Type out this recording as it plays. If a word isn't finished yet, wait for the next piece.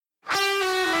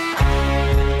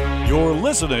You're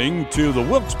listening to the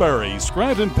Wilkes-Barre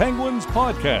Scranton Penguins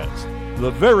podcast,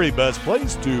 the very best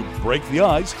place to break the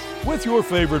ice with your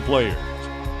favorite players.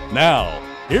 Now,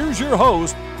 here's your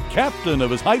host, captain of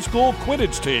his high school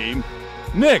Quidditch team,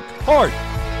 Nick Hart.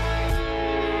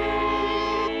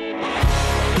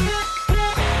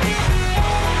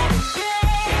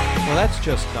 Well, that's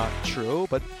just not true,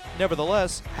 but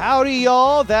nevertheless, howdy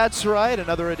y'all, that's right,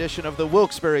 another edition of the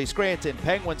Wilkes-Barre Scranton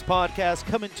Penguins podcast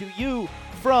coming to you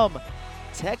from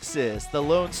Texas, the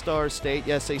Lone Star State.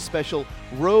 Yes, a special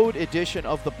road edition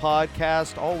of the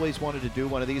podcast. Always wanted to do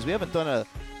one of these. We haven't done a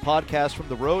podcast from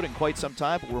the road in quite some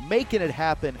time, but we're making it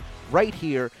happen right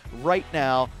here, right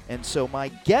now. And so my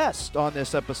guest on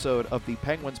this episode of the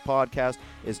Penguins podcast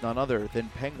is none other than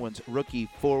Penguins rookie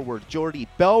forward Jordy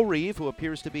Bellerive, who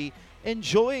appears to be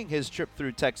enjoying his trip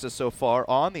through Texas so far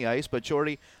on the ice. But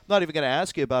Jordy, I'm not even going to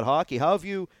ask you about hockey. How have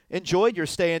you enjoyed your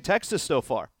stay in Texas so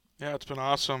far? Yeah, it's been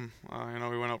awesome.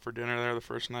 We went out for dinner there the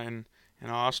first night in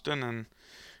Austin, and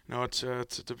it's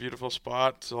a beautiful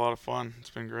spot. It's a lot of fun.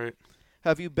 It's been great.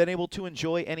 Have you been able to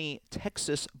enjoy any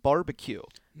Texas barbecue?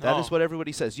 No. That is what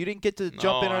everybody says. You didn't get to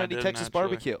jump in on any Texas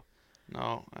barbecue.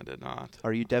 No, I did not.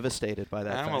 Are you devastated by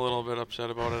that? I'm a little bit upset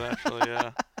about it, actually.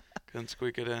 Yeah, couldn't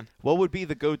squeak it in. What would be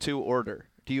the go-to order?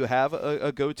 Do you have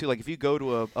a go-to? Like, if you go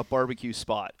to a barbecue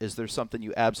spot, is there something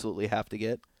you absolutely have to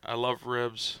get? I love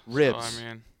ribs. Ribs. So,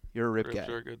 you're a rib ribs guy.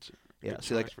 Are a good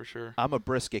see, like, for sure. I'm a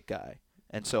brisket guy,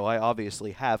 and so I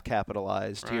obviously have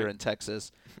capitalized here in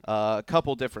Texas. A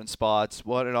couple different spots,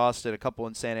 one in Austin, a couple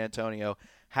in San Antonio.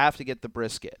 Have to get the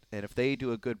brisket, and if they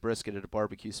do a good brisket at a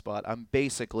barbecue spot, I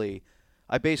basically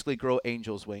grow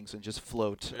angel's wings and just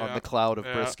float on the cloud of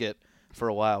brisket for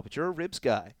a while. But you're a ribs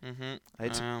guy.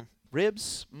 Mm-hmm.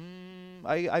 Ribs,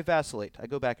 I vacillate. I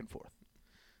go back and forth.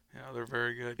 Yeah, they're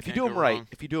very good. If you do them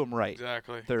right,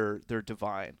 exactly, they're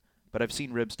divine. But I've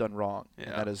seen ribs done wrong,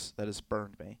 and that has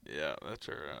burned me. Yeah, that's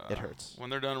it hurts. When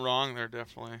they're done wrong, they're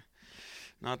definitely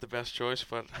not the best choice.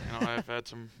 But I've had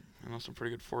some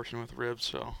pretty good fortune with ribs,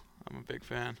 so I'm a big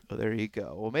fan. Oh, there you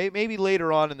go. Well, maybe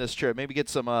later on in this trip, maybe get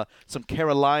some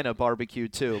Carolina barbecue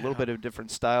too. A little bit of a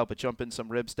different style, but jump in some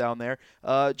ribs down there.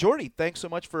 Jordy, thanks so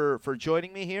much for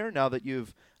joining me here. Now that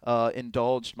you've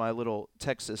indulged my little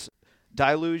Texas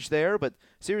deluge there, but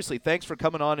seriously, thanks for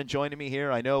coming on and joining me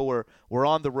here. I know we're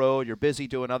on the road. You're busy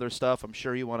doing other stuff. I'm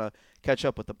sure you want to catch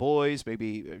up with the boys,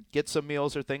 maybe get some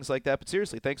meals or things like that. But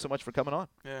seriously, thanks so much for coming on.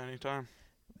 Yeah, anytime.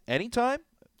 Anytime?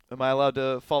 Am I allowed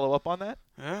to follow up on that?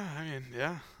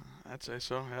 Yeah, I'd say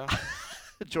so, yeah.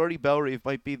 Jordy Bellerive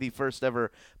might be the first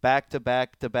ever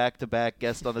back-to-back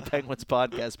guest on the Penguins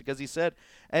podcast because he said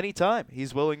anytime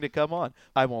he's willing to come on.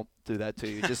 I won't do that to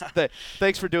you. Just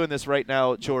thanks for doing this right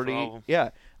now, Jordy. No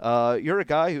Yeah, you're a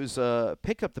guy who's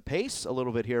picked up the pace a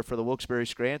little bit here for the Wilkes-Barre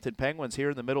Scranton Penguins here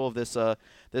in the middle of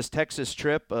this Texas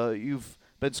trip. You've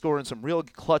been scoring some real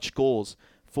clutch goals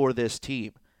for this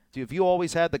team. Have you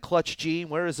always had the clutch gene?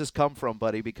 Where does this come from,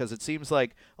 buddy? Because it seems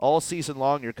like all season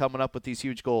long you're coming up with these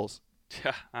huge goals.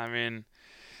 Yeah, I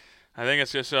think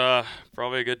it's just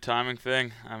probably a good timing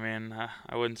thing. I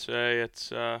wouldn't say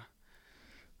it's I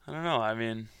don't know. I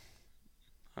don't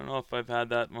know if I've had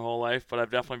that my whole life, but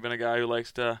I've definitely been a guy who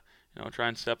likes to, try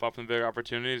and step up in big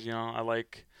opportunities. I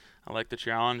like the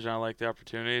challenge and I like the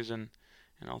opportunities, and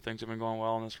things have been going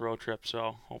well on this road trip,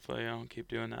 so hopefully keep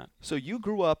doing that. So you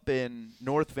grew up in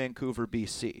North Vancouver,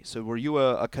 BC. So were you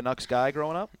a Canucks guy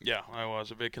growing up? Yeah, I was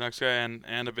a big Canucks guy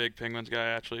and a big Penguins guy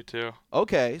actually too.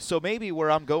 Okay, so maybe where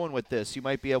I'm going with this, you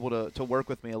might be able to work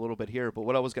with me a little bit here, but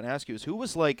what I was going to ask you is who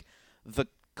was like the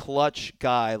clutch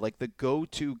guy, like the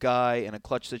go-to guy in a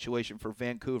clutch situation for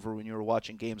Vancouver when you were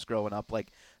watching games growing up?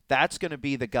 Like, that's going to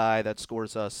be the guy that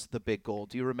scores us the big goal.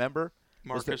 Do you remember?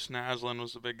 Marcus Naslund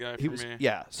was the big guy for me.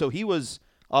 Yeah, so he was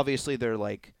obviously their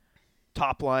like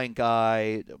top-line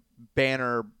guy,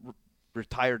 banner,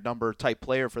 retired number type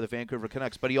player for the Vancouver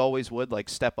Canucks, but he always would like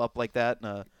step up like that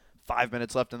in 5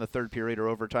 minutes left in the third period or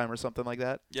overtime or something like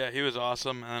that. Yeah, he was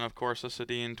awesome, and then of course the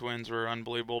Sedin twins were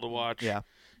unbelievable to watch. Yeah.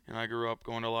 And I grew up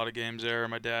going to a lot of games there.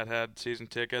 My dad had season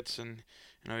tickets, and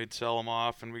he'd sell them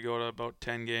off, and we go to about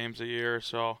 10 games a year,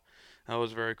 so that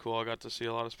was very cool. I got to see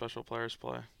a lot of special players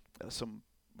play. Some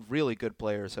really good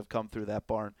players have come through that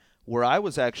barn. Where I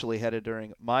was actually headed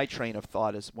during my train of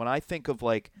thought is when I think of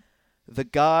like the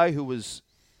guy who was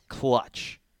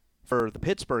clutch for the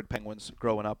Pittsburgh Penguins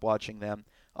growing up watching them.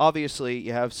 Obviously,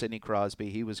 you have Sidney Crosby.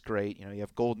 He was great. You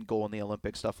have golden goal in the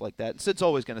Olympics, stuff like that. And Sid's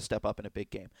always going to step up in a big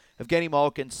game. Evgeny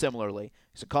Malkin, similarly.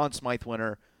 He's a Conn Smythe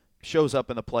winner, shows up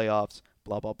in the playoffs,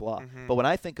 blah, blah, blah. Mm-hmm. But when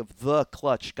I think of the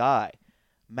clutch guy,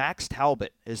 Max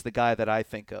Talbot is the guy that I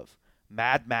think of.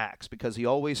 Mad Max, because he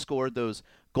always scored those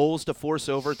goals to force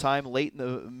overtime late in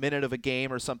the minute of a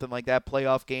game or something like that,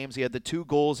 playoff games. He had the 2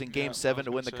 goals in Game 7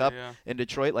 to win the Cup in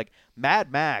Detroit. Like,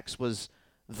 Mad Max was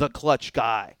the clutch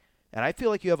guy. And I feel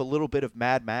like you have a little bit of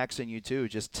Mad Max in you, too,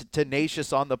 just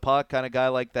tenacious on the puck kind of guy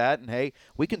like that. And, hey,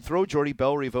 we can throw Jordy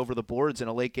Bellerive over the boards in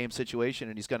a late-game situation,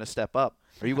 and he's going to step up.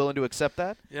 Are you willing to accept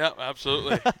that? Yeah,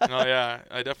 absolutely. No, yeah,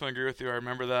 I definitely agree with you. I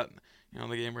remember that,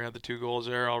 the game where he had the 2 goals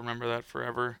there. I'll remember that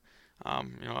forever. I've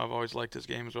always liked his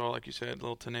game as well. Like you said, a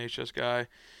little tenacious guy.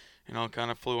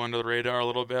 Kind of flew under the radar a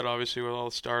little bit, obviously, with all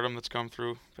the stardom that's come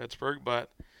through Pittsburgh.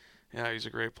 But, yeah, he's a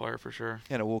great player for sure.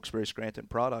 And a Wilkes-Barre Scranton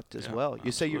product as well. You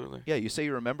absolutely. say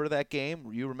you remember that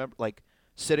game? You remember, like,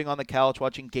 sitting on the couch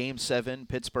watching Game 7,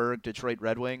 Pittsburgh, Detroit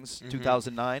Red Wings,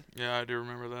 2009? Yeah, I do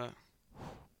remember that.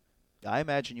 I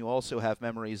imagine you also have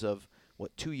memories of,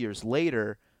 2 years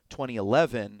later,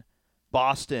 2011,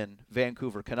 Boston,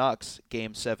 Vancouver Canucks,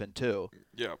 Game 7 too.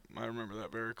 Yeah, I remember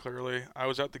that very clearly. I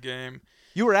was at the game.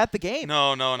 You were at the game?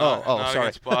 No, not sorry.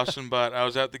 against Boston, but I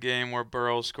was at the game where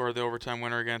Burrows scored the overtime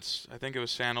winner against, I think it was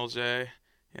San Jose.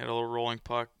 He had a little rolling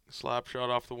puck slap shot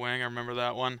off the wing. I remember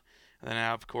that one. And then I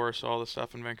have, of course, all the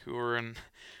stuff in Vancouver, and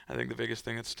I think the biggest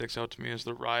thing that sticks out to me is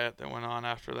the riot that went on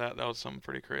after that. That was something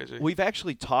pretty crazy. We've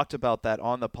actually talked about that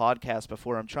on the podcast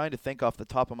before. I'm trying to think off the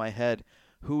top of my head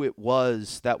who it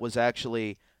was that was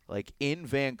actually like in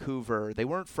Vancouver. They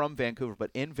weren't from Vancouver,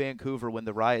 but in Vancouver when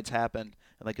the riots happened,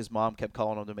 and like his mom kept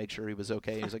calling him to make sure he was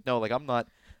okay. And he's like, no, like I'm not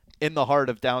in the heart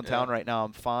of downtown right now.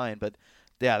 I'm fine. But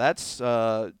yeah, that's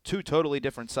 2 totally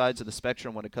different sides of the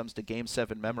spectrum when it comes to Game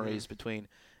 7 memories between.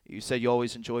 You said you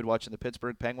always enjoyed watching the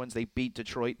Pittsburgh Penguins. They beat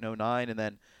Detroit in 2009, and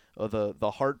then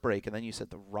the heartbreak, and then you said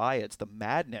the riots, the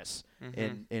madness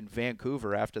in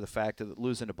Vancouver after the fact of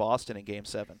losing to Boston in Game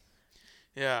 7.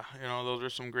 Yeah, those are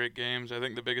some great games. I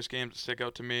think the biggest games that stick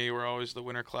out to me were always the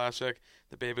Winter Classic,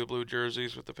 the baby blue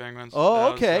jerseys with the Penguins.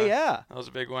 Oh, okay, yeah. That was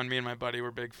a big one. Me and my buddy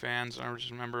were big fans, and I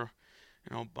just remember,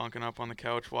 bunking up on the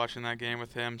couch watching that game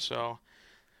with him. So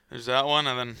there's that one,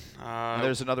 and then and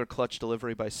there's another clutch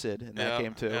delivery by Sid in that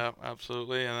game too. Yeah,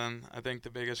 absolutely. And then I think the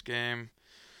biggest game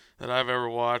that I've ever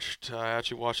watched, I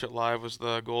actually watched it live, was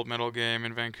the gold medal game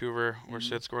in Vancouver where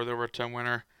Sid scored the overtime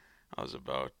winner. I was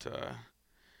about,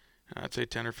 I'd say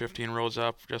 10 or 15 rows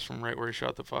up just from right where he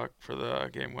shot the puck for the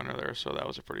game winner there. So that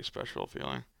was a pretty special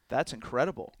feeling. That's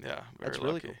incredible. Yeah, That's lucky.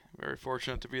 Really cool. Very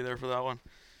fortunate to be there for that one.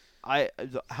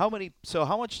 How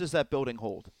much does that building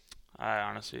hold?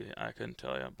 I couldn't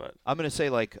tell you, but I'm going to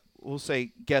say, like, we'll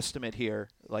say guesstimate here,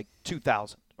 like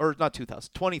 2,000. Or not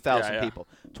 2,000, 20,000 people.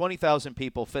 20,000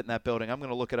 people fit in that building. I'm going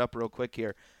to look it up real quick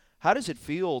here. How does it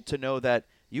feel to know that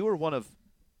you were one of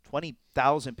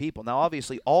 20,000 people? Now,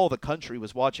 obviously, all the country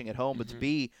was watching at home, but to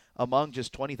be among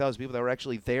just 20,000 people that were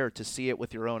actually there to see it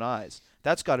with your own eyes,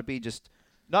 that's got to be just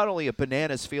not only a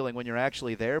bananas feeling when you're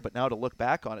actually there, but now to look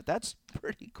back on it, that's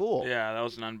pretty cool. Yeah, that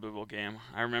was an unbelievable game.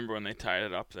 I remember when they tied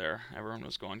it up there. Everyone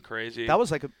was going crazy. That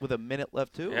was like with a minute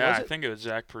left, too? Yeah, was it? I think it was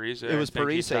Zach Parise. It was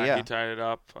Parise, yeah. He tied it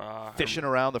up. Fishing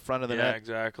around the front of the net. Yeah,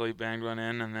 exactly. Banged one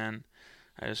in, and then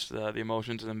the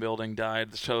emotions in the building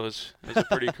died. So it was a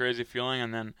pretty crazy feeling.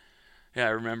 And then, yeah,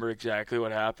 I remember exactly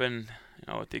what happened,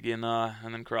 with Iginla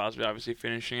and then Crosby obviously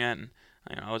finishing it.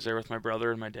 And I was there with my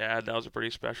brother and my dad. That was a pretty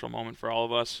special moment for all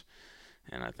of us.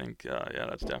 And I think,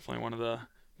 that's definitely one of the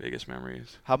biggest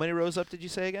memories. How many rows up did you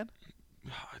say again?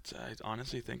 I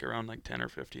honestly think around like 10 or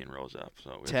 15 rows up.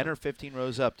 So 10 or 15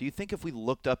 rows up. Do you think if we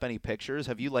looked up any pictures,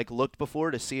 have you looked before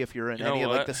to see if you're in any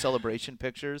of the celebration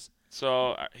pictures?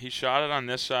 So he shot it on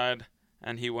this side,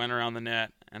 and he went around the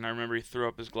net, and I remember he threw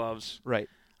up his gloves. Right.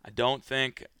 I don't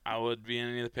think I would be in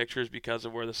any of the pictures because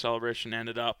of where the celebration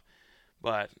ended up.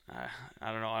 But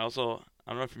I don't know. I don't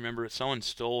know if you remember, someone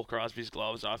stole Crosby's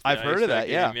gloves off the ice. I've heard of that,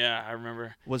 game. Yeah, I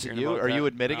remember. Was it you? Are you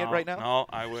admitting it right now? No,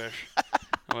 I wish.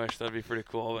 I wish. That'd be pretty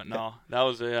cool. But no, that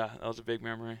was a big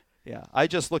memory. Yeah, I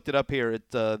just looked it up here.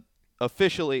 It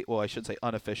officially, well, I should say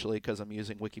unofficially because I'm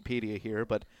using Wikipedia here,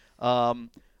 but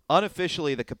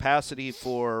unofficially the capacity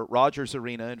for Rogers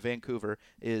Arena in Vancouver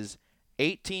is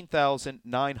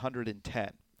 18,910.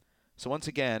 So once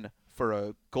again, for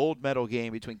a gold medal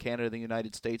game between Canada and the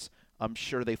United States, I'm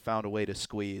sure they found a way to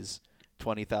squeeze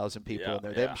 20,000 people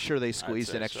in there. I'm sure they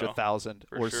squeezed an extra 1,000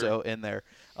 or so in there.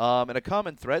 And a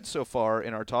common thread so far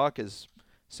in our talk is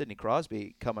Sidney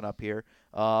Crosby coming up here.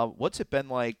 What's it been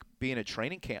like being at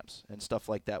training camps and stuff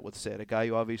like that with Sid, a guy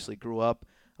you obviously grew up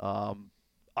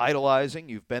idolizing?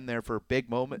 You've been there for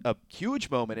a huge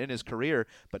moment in his career,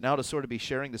 but now to sort of be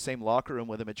sharing the same locker room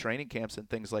with him at training camps and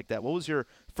things like that. What was your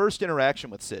first interaction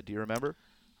with Sid? Do you remember?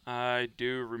 I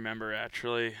do remember,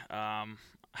 actually. I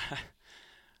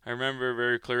remember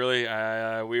very clearly.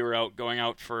 We were going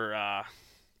out for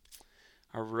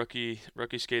a rookie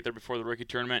skate there before the rookie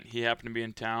tournament. He happened to be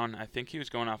in town. I think he was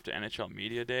going off to NHL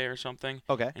Media Day or something.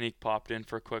 Okay. And he popped in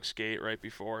for a quick skate right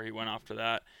before he went off to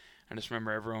that. I just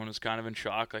remember everyone was kind of in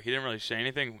shock. Like, he didn't really say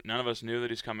anything. None of us knew that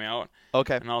he's coming out.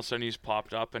 Okay. And all of a sudden he's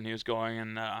popped up and he was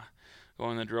going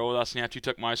the drill with us, and he actually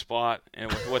took my spot and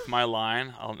with my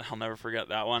line. I'll never forget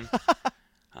that one.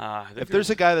 If there's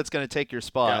a guy that's going to take your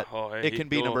spot, it can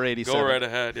be number 87. Go right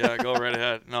ahead. Yeah, go right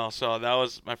ahead. No, so that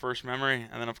was my first memory.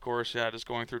 And then, of course, just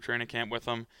going through training camp with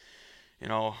him,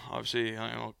 obviously,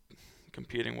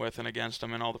 competing with and against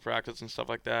him in all the practice and stuff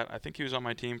like that. I think he was on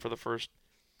my team for the first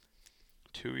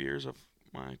 2 years of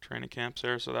my training camps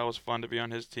there, so that was fun to be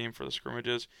on his team for the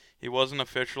scrimmages. He wasn't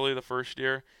officially the first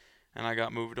year, and I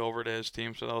got moved over to his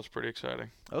team, so that was pretty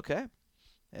exciting. Okay.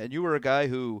 And you were a guy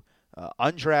who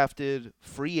undrafted,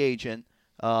 free agent,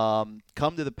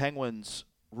 come to the Penguins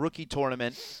rookie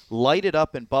tournament, lighted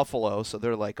up in Buffalo. So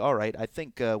they're like, all right, I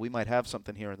think we might have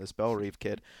something here in this Bellerive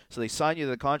kid. So they sign you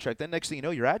to the contract. Then next thing you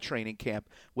know, you're at training camp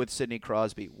with Sidney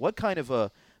Crosby. What kind of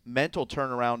a mental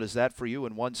turnaround is that for you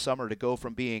in one summer to go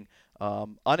from being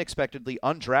unexpectedly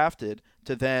undrafted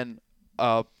to then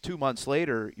 2 months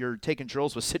later you're taking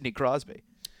drills with Sidney Crosby?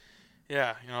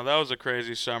 Yeah, that was a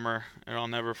crazy summer, and I'll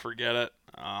never forget it.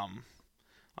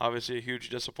 Obviously a huge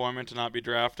disappointment to not be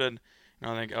drafted.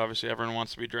 I think obviously everyone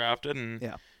wants to be drafted, and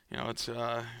it's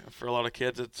for a lot of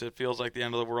kids it feels like the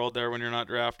end of the world there when you're not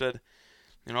drafted.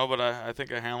 But I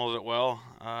think I handled it well.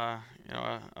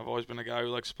 I've always been a guy who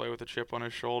likes to play with a chip on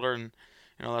his shoulder, and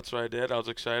that's what I did. I was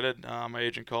excited. My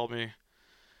agent called me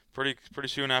pretty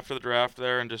soon after the draft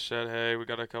there and just said, hey, we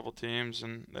got a couple teams,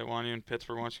 and they want you in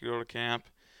Pittsburgh once you go to camp.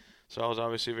 So I was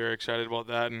obviously very excited about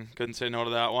that and couldn't say no to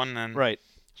that one. And right.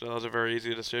 So that was a very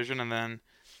easy decision. And then,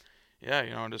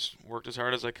 just worked as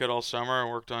hard as I could all summer.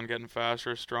 Worked on getting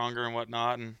faster, stronger, and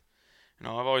whatnot. And, I've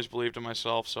always believed in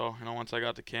myself. So, once I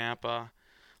got to camp, a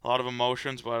lot of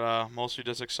emotions, but mostly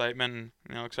just excitement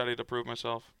and, excited to prove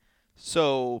myself.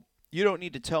 So you don't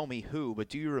need to tell me who, but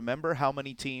do you remember how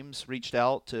many teams reached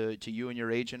out to you and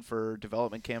your agent for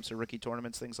development camps or rookie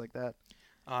tournaments, things like that?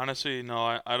 Honestly,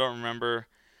 no, I don't remember.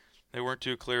 They weren't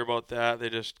too clear about that. They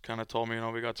just kind of told me,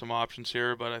 we got some options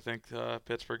here, but I think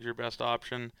Pittsburgh's your best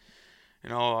option.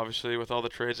 Obviously with all the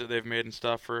trades that they've made and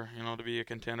stuff for, to be a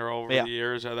contender over the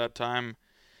years at that time.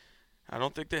 I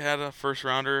don't think they had a first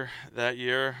rounder that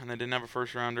year, and they didn't have a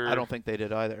first rounder. I don't think they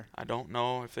did either. I don't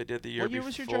know if they did the year before.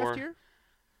 What year was your draft year?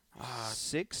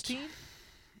 16?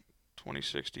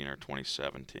 2016 or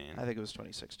 2017. I think it was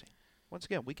 2016. Once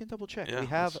again, we can double check. Yeah, we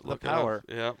have the power.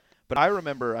 Yeah. But I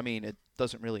remember, it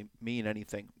doesn't really mean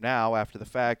anything now after the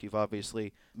fact. You've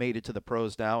obviously made it to the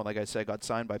pros now, and like I said, got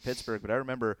signed by Pittsburgh. But I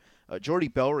remember Jordy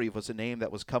Bellerive was a name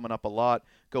that was coming up a lot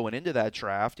going into that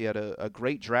draft. He had a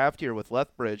great draft year with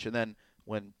Lethbridge, and then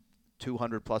when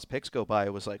 200-plus picks go by,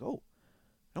 it was like, oh,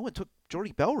 no one took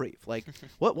Jordy Bellerive. Like,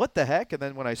 what the heck? And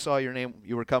then when I saw your name,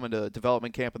 you were coming to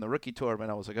development camp in the rookie tournament,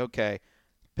 I was like, okay,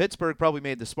 Pittsburgh probably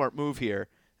made the smart move here.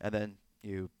 And then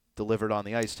you delivered on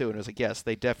the ice, too. And it was like, yes,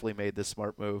 they definitely made this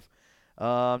smart move.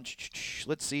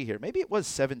 Let's see here. Maybe it was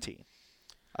 17.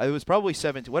 It was probably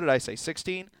 17. What did I say,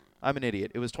 16? I'm an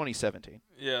idiot. It was 2017.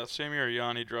 Yeah, same year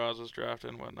Yanni Draws was drafted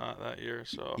and whatnot that year.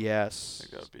 So yes. I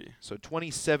think that'd be. So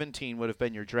 2017 would have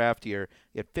been your draft year.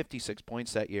 You had 56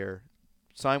 points that year.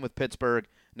 Signed with Pittsburgh.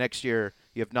 Next year,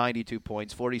 you have 92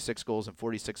 points, 46 goals, and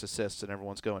 46 assists, and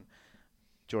everyone's going,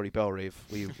 Jordy Bellerive.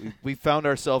 We found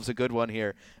ourselves a good one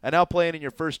here. And now playing in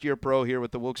your first year pro here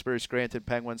with the Wilkes-Barre Scranton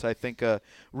Penguins, I think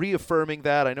reaffirming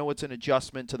that. I know it's an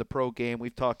adjustment to the pro game.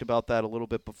 We've talked about that a little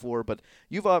bit before, but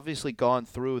you've obviously gone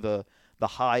through the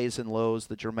highs and lows,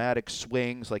 the dramatic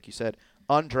swings, like you said,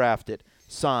 undrafted,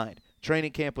 signed,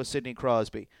 training camp with Sidney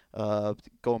Crosby,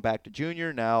 going back to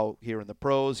junior, now here in the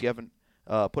pros. You haven't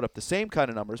put up the same kind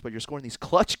of numbers, but you're scoring these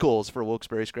clutch goals for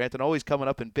Wilkes-Barre Scranton, always coming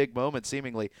up in big moments,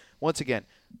 seemingly. Once again,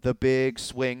 the big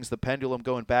swings, the pendulum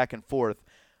going back and forth.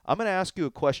 I'm going to ask you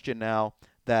a question now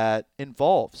that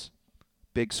involves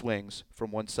big swings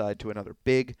from one side to another,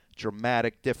 big,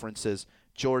 dramatic differences.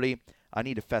 Jordy, I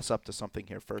need to fess up to something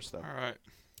here first, though. All right.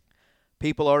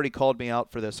 People already called me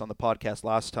out for this on the podcast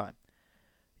last time.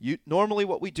 Normally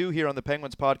what we do here on the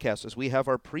Penguins podcast is we have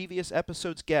our previous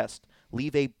episode's guest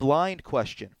leave a blind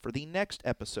question for the next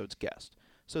episode's guest.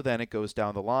 So then it goes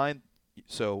down the line.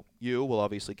 So you will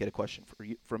obviously get a question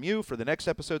from you for the next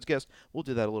episode's guest. We'll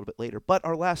do that a little bit later. But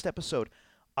our last episode,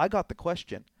 I got the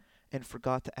question and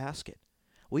forgot to ask it.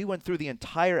 We went through the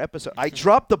entire episode. I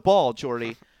dropped the ball,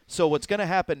 Jordy. So what's going to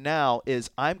happen now is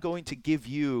I'm going to give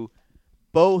you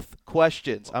both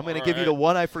questions. I'm going to give you the right.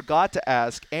 one I forgot to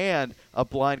ask and a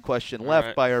blind question All left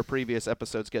right. by our previous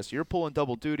episode's guest. You're pulling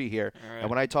double duty here. All right. And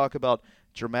when I talk about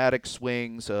dramatic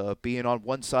swings, being on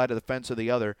one side of the fence or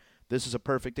the other, this is a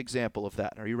perfect example of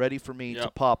that. Are you ready for me to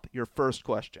Yep. pop your first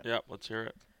question? Yep, let's hear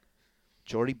it.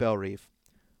 Jordy Bellerive,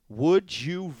 would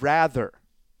you rather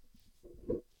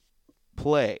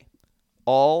play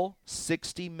all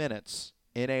 60 minutes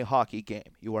in a hockey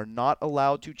game? You are not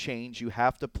allowed to change. You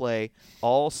have to play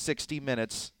all 60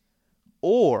 minutes.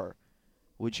 Or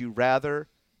would you rather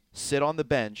sit on the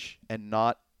bench and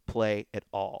not play at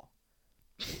all?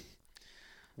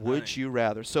 Would you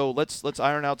rather? So let's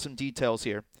iron out some details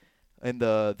here. In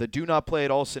the do not play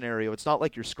at all scenario, it's not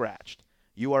like you're scratched.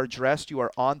 You are dressed, you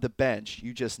are on the bench,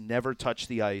 you just never touch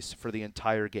the ice for the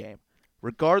entire game.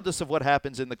 Regardless of what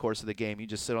happens in the course of the game, you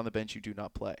just sit on the bench, you do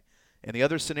not play. In the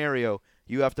other scenario,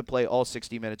 you have to play all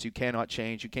 60 minutes. You cannot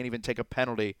change. You can't even take a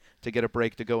penalty to get a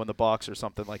break to go in the box or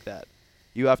something like that.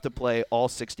 You have to play all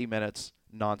 60 minutes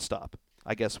nonstop.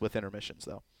 I guess with intermissions,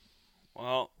 though.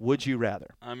 Well, Would you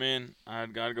rather? I mean,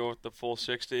 I'd got to go with the full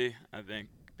 60. I think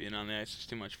being on the ice is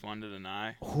too much fun to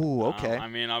deny. Ooh, okay. I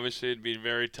mean, obviously, it'd be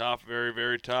very tough, very,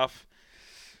 very tough.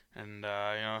 And,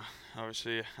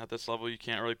 obviously, at this level, you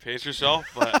can't really pace yourself.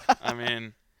 But, I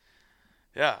mean,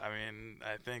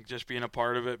 I think just being a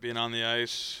part of it, being on the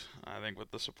ice, I think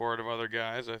with the support of other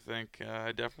guys, I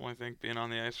definitely think being on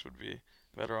the ice would be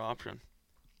a better option.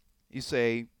 You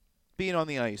say being on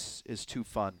the ice is too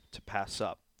fun to pass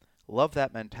up. Love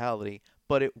that mentality.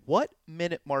 But at what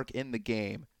minute mark in the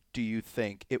game do you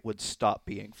think it would stop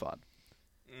being fun?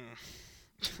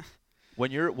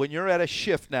 When you're at a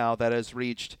shift now that has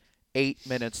reached 8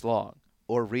 minutes long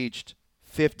or reached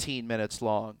 15 minutes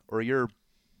long, or you're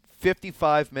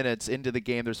 55 minutes into the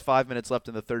game, there's 5 minutes left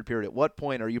in the third period, at what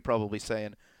point are you probably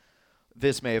saying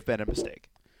this may have been a mistake?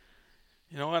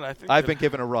 You know what? I think I've been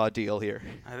given a raw deal here.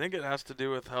 I think it has to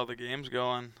do with how the game's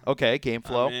going. Okay, game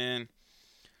flow. I mean,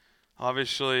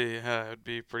 obviously, it'd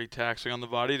be pretty taxing on the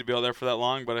body to be out there for that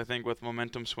long, but I think with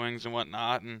momentum swings and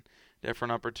whatnot and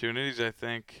different opportunities, I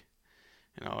think,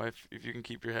 if you can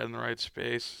keep your head in the right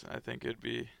space, I think it'd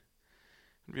be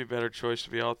a better choice to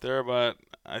be out there. But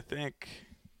I think,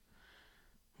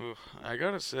 I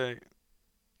gotta say,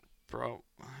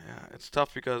 it's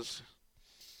tough because,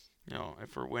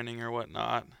 if we're winning or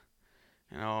whatnot,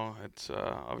 it's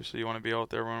obviously you want to be out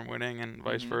there when we're winning, and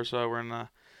vice versa.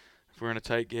 If we're in a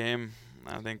tight game,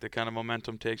 I think the kind of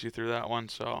momentum takes you through that one.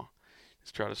 So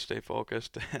just try to stay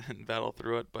focused and battle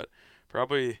through it. But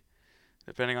probably,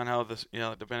 depending on how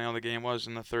the game was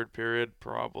in the third period,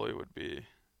 probably would be,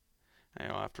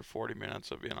 after 40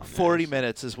 minutes of being on the 40 ice.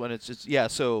 minutes is when it's just,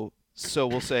 so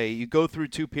we'll say you go through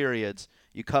 2 periods,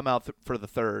 you come out for the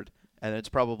third, and it's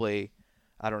probably,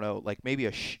 I don't know, like maybe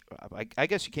I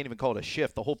guess you can't even call it a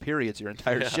shift. The whole period's your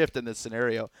entire shift in this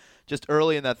scenario. Just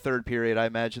early in that third period, I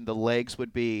imagine the legs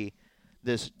would be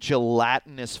this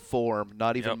gelatinous form,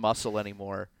 not even muscle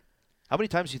anymore. How many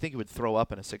times do you think you would throw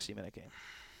up in a 60-minute game?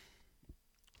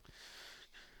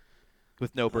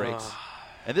 With no breaks.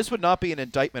 And this would not be an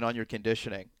indictment on your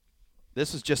conditioning.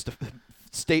 This is just a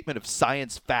statement of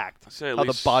science fact, how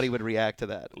the body would react to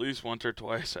that. At least once or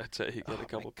twice, I'd say you get a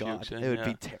couple pukes in. It would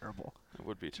be terrible. It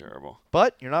would be terrible.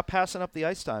 But you're not passing up the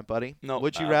ice time, buddy. No.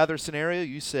 Would you rather scenario,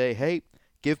 you say, hey,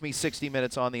 give me 60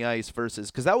 minutes on the ice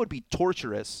versus, because that would be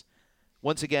torturous.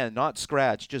 Once again, not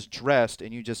scratch, just dressed,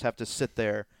 and you just have to sit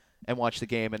there and watch the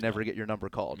game and never get your number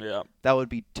called. Yeah. That would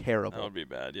be terrible. That would be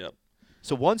bad, yep.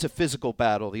 So one's a physical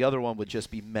battle. The other one would just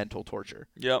be mental torture.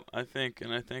 Yep, I think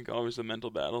always the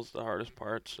mental battle's the hardest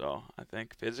part. So I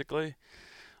think physically,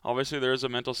 obviously there is a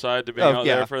mental side to being out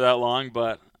there for that long,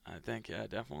 but I think,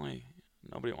 definitely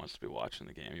nobody wants to be watching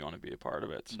the game. You want to be a part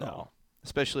of it. So. No.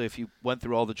 Especially if you went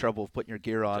through all the trouble of putting your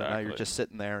gear on and now you're Exactly. just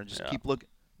sitting there and just keep looking.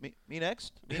 Me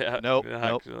next? Yeah. Nope,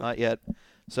 not yet.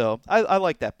 So I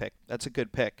like that pick. That's a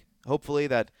good pick. Hopefully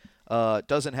that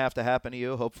doesn't have to happen to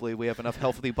you. Hopefully we have enough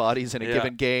healthy bodies in a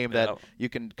given game that you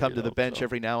can come to the bench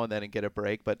every now and then and get a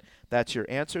break. But that's your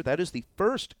answer. That is the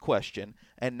first question.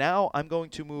 And now I'm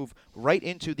going to move right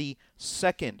into the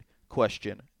second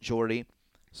question, Jordy.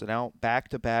 So now back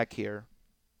to back here.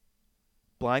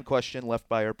 Blind question left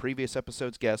by our previous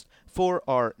episode's guest for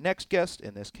our next guest,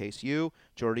 in this case you.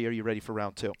 Jordy, are you ready for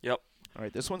round 2? Yep. All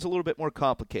right, this one's a little bit more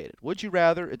complicated. Would you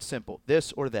rather? It's simple.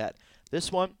 This or that.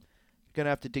 This one, you're going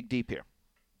to have to dig deep here.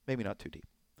 Maybe not too deep.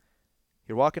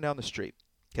 You're walking down the street,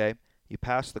 okay? You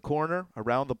pass the corner,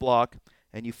 around the block,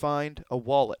 and you find a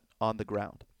wallet on the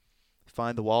ground. You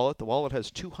find the wallet. The wallet has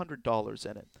 $200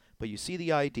 in it, but you see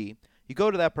the ID. You go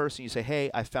to that person, you say,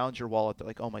 hey, I found your wallet. They're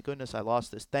like, oh, my goodness, I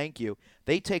lost this. Thank you.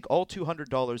 They take all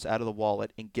 $200 out of the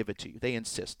wallet and give it to you. They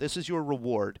insist. This is your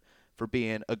reward for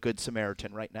being a good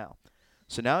Samaritan right now.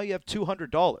 So now you have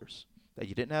 $200 that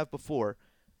you didn't have before.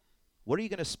 What are you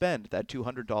going to spend that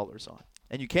 $200 on?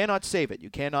 And you cannot save it. You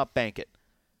cannot bank it.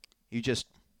 You just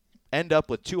end up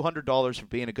with $200 for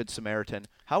being a good Samaritan.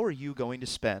 How are you going to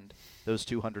spend those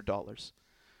 $200?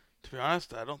 To be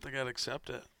honest, I don't think I'd accept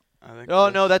it. I think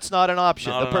No, that's not an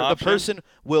option. Not The an option? person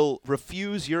will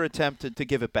refuse your attempt to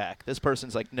give it back. This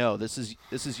person's like, no, this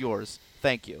is yours.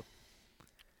 Thank you.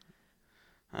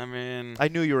 I mean, I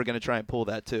knew you were going to try and pull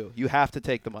that too. You have to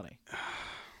take the money.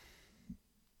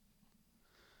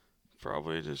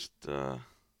 probably just, I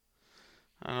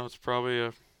know it's probably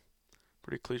a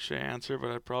pretty cliche answer,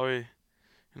 but I'd probably,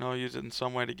 use it in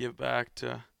some way to give back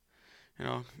to,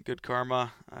 good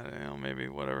karma. I don't know, maybe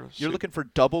whatever. You're looking for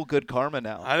double good karma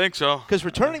now. I think so. Because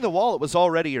returning the wallet was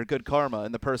already your good karma,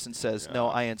 and the person says, Yeah. no,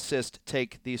 I insist,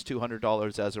 take these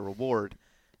 $200 as a reward.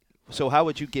 So how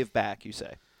would you give back, you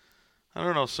say? I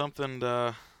don't know, something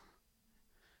to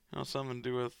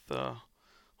do with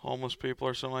homeless people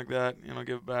or something like that.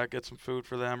 Give back, get some food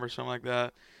for them or something like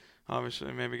that.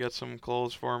 Obviously, maybe get some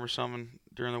clothes for them or something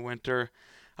during the winter.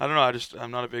 I don't know.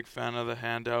 I'm not a big fan of the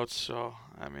handouts, so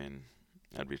I mean,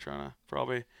 I'd be trying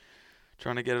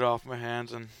to get it off my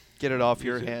hands and Get it off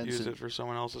your hands. Use it for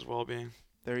someone else's well-being.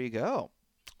 There you go.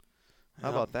 How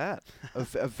Yep. about that?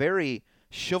 A very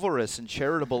chivalrous and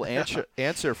charitable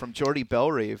answer from Jordy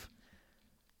Bellerive.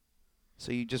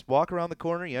 So you just walk around the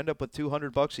corner, you end up with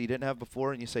 $200 that you didn't have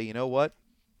before, and you say, you know what?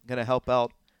 I'm going to help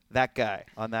out that guy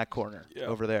on that corner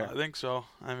over there. I think so.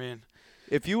 I mean,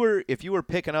 If you were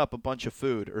picking up a bunch of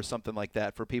food or something like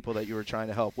that for people that you were trying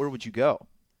to help, where would you go?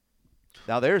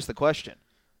 Now there's the question.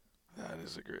 that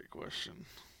is a great question.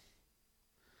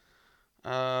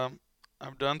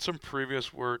 I've done some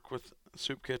previous work with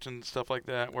soup kitchen and stuff like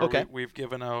that where Okay. we've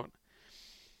given out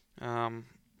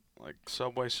like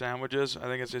Subway sandwiches. I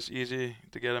think it's just easy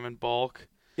to get them in bulk,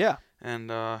 Yeah.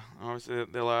 and obviously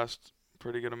they last a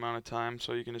pretty good amount of time,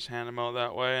 so you can just hand them out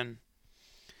that way, and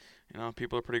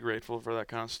people are pretty grateful for that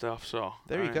kind of stuff. So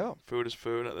There you go. Food is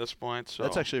food at this point. So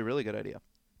That's actually a really good idea.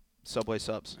 Subway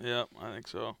subs. yeah, I think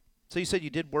so. So you said you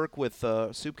did work with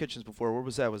soup kitchens before. Where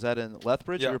was that? Was that in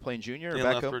Lethbridge? Yeah. You were playing junior or In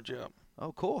back home? Lethbridge, yeah.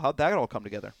 Oh, cool. How'd that all come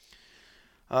together?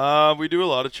 We do a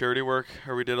lot of charity work,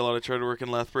 or we did a lot of charity work in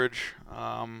Lethbridge.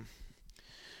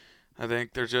 I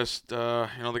think there's just the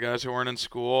guys who aren't in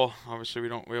school. Obviously, we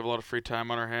have a lot of free time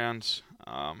on our hands.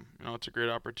 It's a great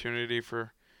opportunity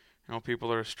for people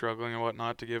that are struggling and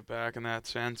whatnot to give back in that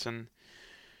sense, and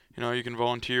you can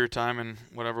volunteer your time in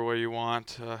whatever way you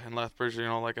want. In Lethbridge,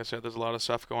 like I said, there's a lot of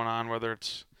stuff going on, whether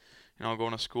it's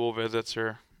going to school visits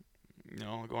or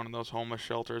going to those homeless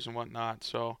shelters and whatnot.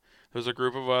 So there's a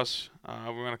group of us.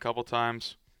 We went a couple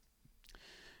times,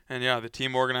 and yeah, the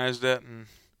team organized it and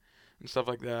stuff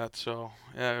like that. So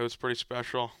yeah, it was pretty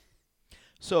special.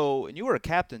 So, and you were a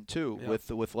captain too Yeah.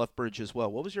 with Lethbridge as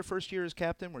well. What was your first year as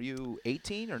captain? Were you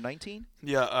 18 or 19?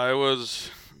 Yeah, I was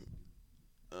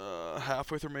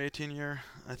halfway through my 18 year.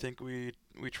 I think we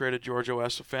traded Giorgio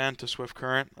Estefan to Swift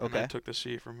Current, and I Okay. took the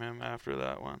seat from him after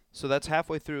that one. So that's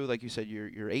halfway through. Like you said,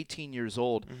 you're 18 years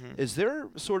old. Mhm. Is there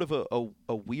sort of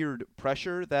a weird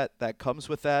pressure that comes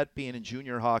with that being in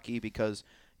junior hockey because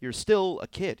you're still a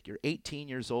kid? You're 18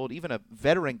 years old. Even a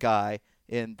veteran guy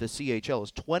in the CHL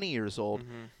is 20 years old.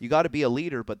 Mhm. You got to be a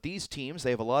leader, but these teams, they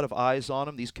have a lot of eyes on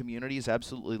them. These communities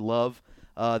absolutely love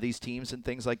these teams and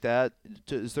things like that.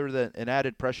 Is there an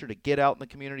added pressure to get out in the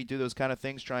community, do those kind of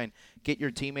things, try and get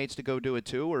your teammates to go do it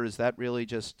too, or is that really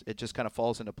just kind of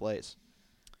falls into place?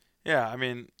 Yeah, I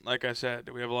mean, like I said,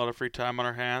 we have a lot of free time on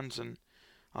our hands, and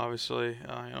obviously,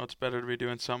 it's better to be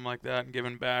doing something like that and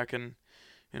giving back, and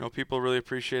people really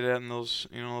appreciate it in those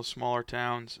those smaller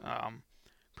towns.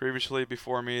 Previously,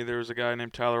 before me, there was a guy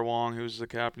named Tyler Wong who was the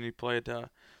captain. He played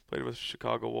with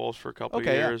Chicago Wolves for a couple of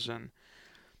Okay, yeah. years, and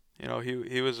he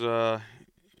was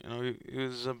he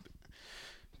was a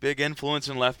big influence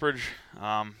in Lethbridge.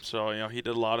 So he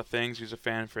did a lot of things. He's a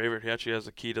fan favorite. He actually has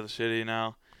the key to the city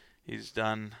now. He's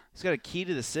done. He's got a key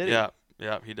to the city.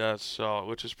 Yeah, he does. So,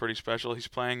 which is pretty special. He's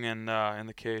playing in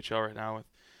the KHL right now with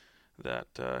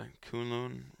that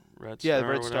Kunlun Red Star. Yeah, or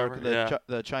Red Star, whatever.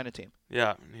 the China team.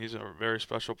 Yeah, he's a very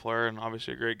special player and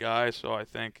obviously a great guy. So I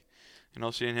think,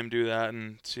 seeing him do that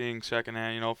and seeing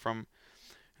secondhand, from,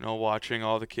 watching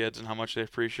all the kids and how much they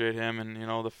appreciate him and,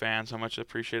 the fans, how much they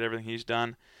appreciate everything he's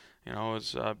done, it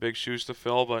was big shoes to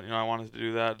fill. But, I wanted to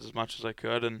do that as much as I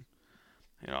could. And,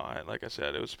 like I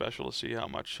said, it was special to see how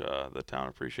much the town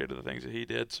appreciated the things that he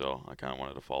did. So I kind of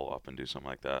wanted to follow up and do something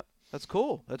like that. That's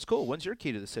cool. That's cool. When's your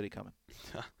key to the city coming?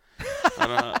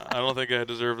 I don't think I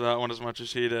deserve that one as much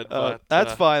as he did. But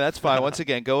that's fine. That's fine. Once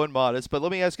again, go in modest. But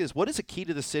let me ask you this: what does a key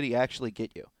to the city actually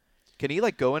get you? Can he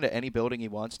go into any building he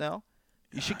wants now?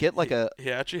 You should get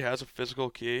He actually has a physical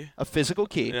key. A physical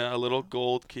key. Yeah, a little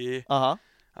gold key. Uh-huh.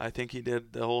 I think he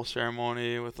did the whole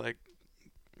ceremony with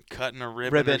cutting a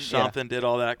ribbon or something. Yeah. Did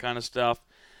all that kind of stuff.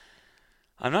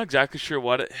 I'm not exactly sure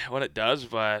what it does,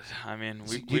 but I mean,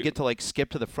 you get to skip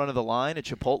to the front of the line at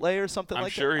Chipotle or something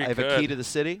like that. I'm sure he could. I have a key to the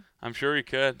city. I'm sure he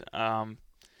could.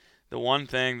 The one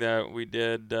thing that we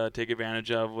did take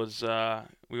advantage of was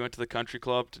we went to the country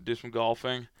club to do some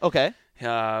golfing. Okay.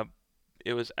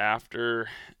 It was after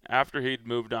he'd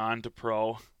moved on to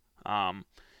pro.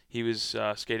 He was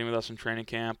skating with us in training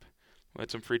camp. We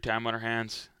had some free time on our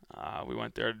hands. We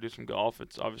went there to do some golf.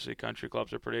 It's obviously country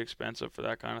clubs are pretty expensive for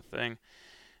that kind of thing.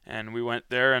 And we went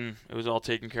there, and it was all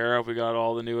taken care of. We got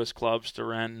all the newest clubs to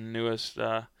rent and newest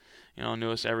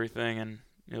everything, and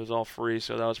it was all free,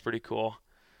 so that was pretty cool.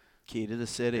 Key to the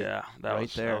city. Yeah, that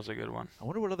was a good one. I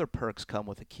wonder what other perks come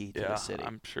with a key to the city.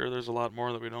 I'm sure there's a lot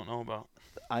more that we don't know about.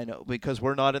 I know, because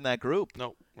we're not in that group.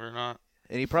 No, we're not.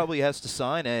 And he probably has to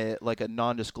sign a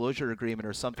non-disclosure agreement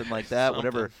or something like that,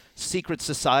 whatever secret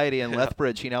society in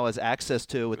Lethbridge he now has access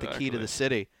to with the key to the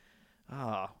city.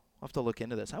 I'll have to look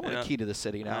into this. I want a key to the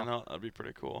city now. I know, that'd be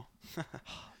pretty cool.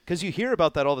 Because you hear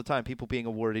about that all the time, people being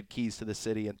awarded keys to the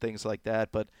city and things like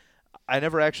that, but I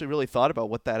never actually really thought about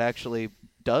what that actually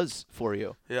does for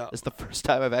you. Yeah. It's the first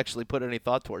time I've actually put any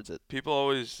thought towards it. People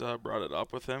always brought it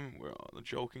up with him,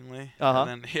 jokingly, and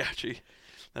then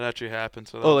that actually happened.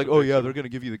 So they're going to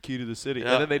give you the key to the city.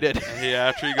 Yeah. And then they did. And he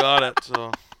actually got it,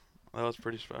 so that was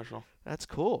pretty special. That's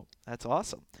cool. That's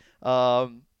awesome.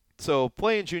 So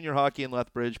playing junior hockey in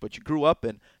Lethbridge, but you grew up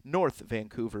in North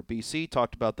Vancouver, BC.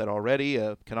 Talked about that already,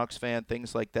 Canucks fan,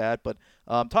 things like that. But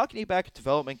talking to you back at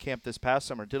development camp this past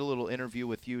summer, did a little interview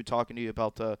with you, talking to you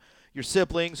about your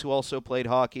siblings who also played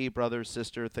hockey, brother,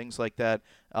 sister, things like that.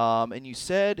 And you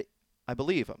said, I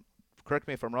believe, correct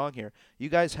me if I'm wrong here, you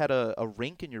guys had a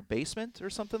rink in your basement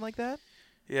or something like that?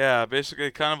 Yeah,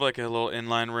 basically kind of like a little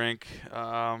inline rink.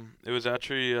 It was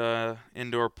actually an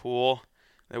indoor pool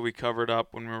that we covered up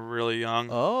when we were really young.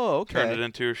 Oh, okay. Turned it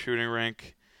into a shooting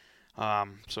rink.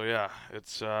 So yeah,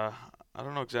 it's I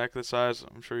don't know exactly the size.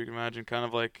 I'm sure you can imagine, kind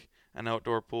of like an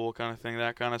outdoor pool kind of thing,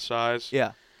 that kind of size.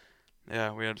 Yeah.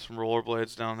 Yeah, we had some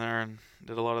rollerblades down there and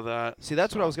did a lot of that. See,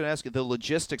 that's what I was going to ask you, the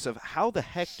logistics of how the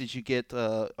heck did you get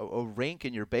a rink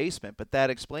in your basement? But that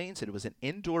explains it. It was an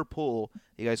indoor pool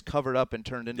you guys covered up and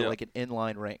turned into like an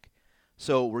inline rink.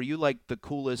 So were you like the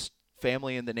coolest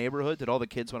family in the neighborhood? Did all the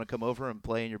kids want to come over and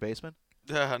play in your basement?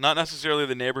 Not necessarily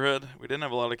the neighborhood. We didn't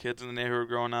have a lot of kids in the neighborhood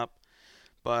growing up,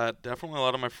 but definitely a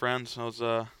lot of my friends. I was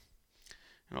a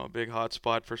big hot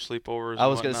spot for sleepovers. I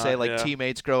was going to say,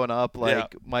 teammates growing up,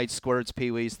 Mike Squirts,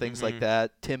 Pee-wees, things like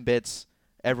that. Tim Bitts,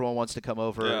 everyone wants to come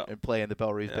over and play in the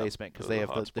Belle Reeve basement because they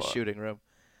have the shooting room.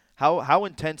 How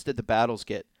intense did the battles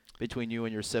get between you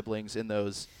and your siblings in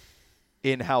those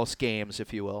in-house games,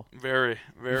 if you will? Very,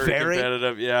 very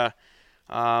competitive, yeah.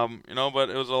 But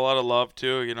it was a lot of love,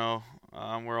 too,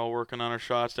 we're all working on our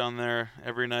shots down there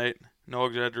every night. No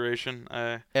exaggeration.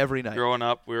 Every night. Growing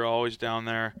up, we were always down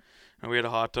there. And we had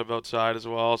a hot tub outside as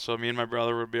well, so me and my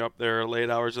brother would be up there late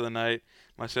hours of the night,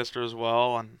 my sister as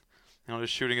well, and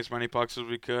just shooting as many pucks as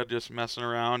we could, just messing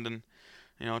around and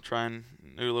trying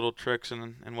new little tricks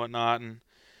and whatnot. And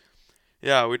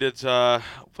yeah, we did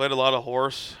played a lot of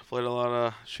horse, played a lot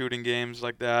of shooting games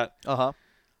like that.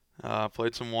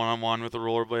 Played some one-on-one with the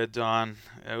rollerblades on.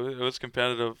 It was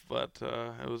competitive, but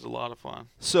it was a lot of fun.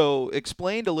 So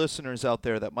explain to listeners out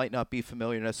there that might not be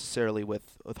familiar necessarily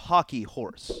with hockey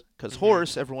horse. Because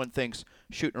horse, everyone thinks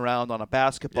shooting around on a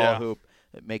basketball hoop,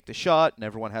 make the shot, and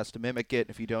everyone has to mimic it.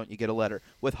 If you don't, you get a letter.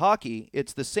 With hockey,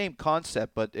 it's the same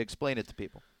concept, but explain it to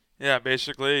people. Yeah,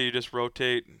 basically you just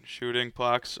rotate shooting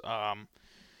pucks.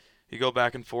 You go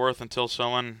back and forth until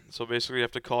so basically you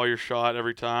have to call your shot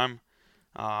every time.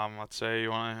 Let's say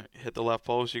you want to hit the left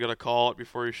post, you got to call it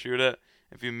before you shoot it.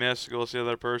 If you miss, it goes to the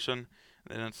other person,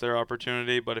 then it's their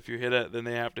opportunity. But if you hit it, then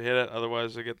they have to hit it.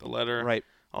 Otherwise, they get the letter. Right.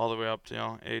 All the way up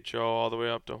to HO, all the way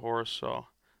up to horse. So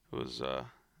it was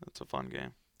it's a fun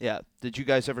game. Yeah. Did you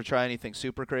guys ever try anything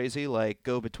super crazy, like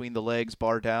go between the legs,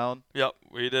 bar down? Yep,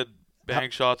 we did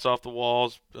bank shots off the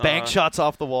walls. Bank shots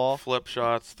off the wall. Flip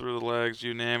shots through the legs,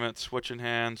 you name it. Switching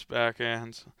hands,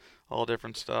 backhands. All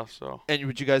different stuff. So. And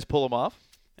would you guys pull them off?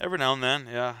 Every now and then,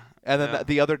 yeah. And then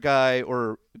the other guy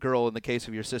or girl, in the case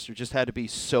of your sister, just had to be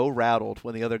so rattled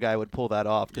when the other guy would pull that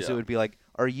off because it would be like,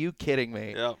 "Are you kidding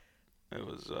me?" Yeah, it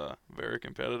was very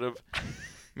competitive.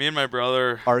 me and my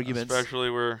brother arguments. especially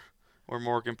were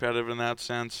more competitive in that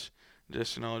sense.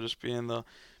 Just just being the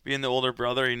older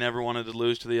brother, he never wanted to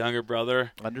lose to the younger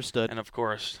brother. Understood. And of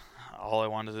course, all I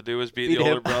wanted to do was beat the him.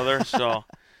 older brother. So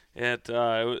it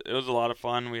was a lot of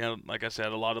fun. We had, like I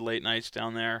said, a lot of late nights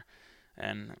down there.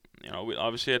 And,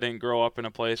 obviously I didn't grow up in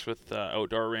a place with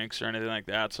outdoor rinks or anything like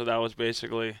that. So that was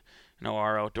basically,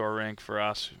 our outdoor rink for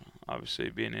us, obviously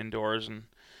being indoors. And,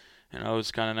 it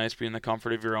was kind of nice being in the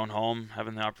comfort of your own home,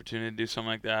 having the opportunity to do something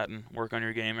like that and work on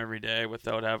your game every day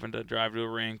without having to drive to a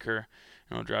rink or,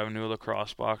 driving to a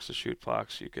lacrosse box to shoot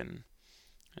pucks. You can,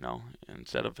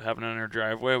 instead of having it in your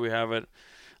driveway, we have it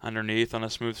underneath on a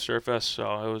smooth surface.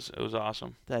 So it was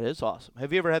awesome. That is awesome.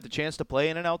 Have you ever had the chance to play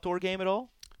in an outdoor game at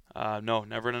all? No,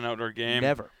 never in an outdoor game.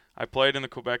 Never. I played in the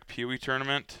Quebec Pee Wee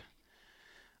tournament,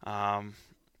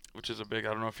 which is a big.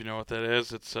 I don't know if you know what that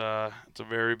is. It's a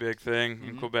very big thing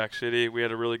in Quebec City. We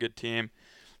had a really good team,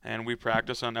 and we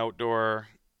practiced on outdoor.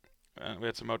 We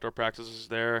had some outdoor practices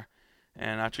there,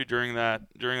 and actually during that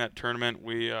tournament,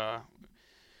 we one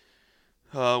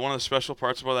of the special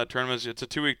parts about that tournament is it's a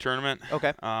 2-week tournament.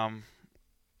 Okay. A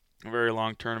very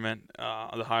long tournament.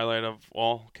 The highlight of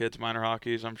all kids minor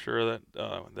hockeys, I'm sure,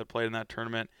 that played in that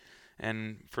tournament.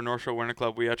 And for North Shore Winter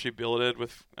Club, we actually billeted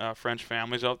with French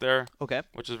families out there. Okay.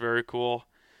 Which is very cool.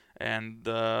 And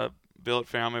the billet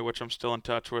family, which I'm still in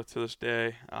touch with to this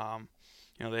day,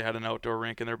 they had an outdoor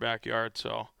rink in their backyard,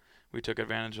 so we took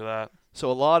advantage of that. So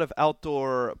a lot of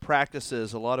outdoor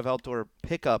practices, a lot of outdoor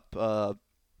pickup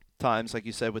times, like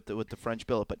you said, with the French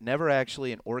billet, but never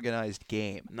actually an organized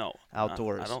game. No.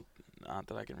 Outdoors. Not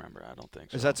that I can remember. I don't think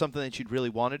so. Is that something that you'd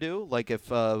really want to do? Like if,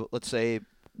 let's say,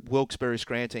 Wilkes-Barre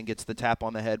Scranton gets the tap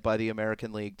on the head by the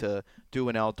American League to do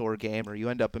an outdoor game, or you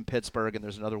end up in Pittsburgh and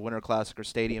there's another Winter Classic or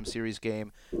Stadium Series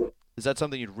game. Is that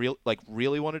something you'd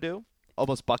really want to do?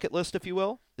 Almost bucket list, if you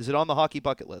will? Is it on the hockey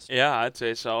bucket list? Yeah, I'd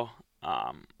say so.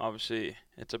 Obviously,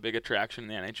 it's a big attraction in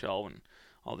the NHL when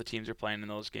all the teams are playing in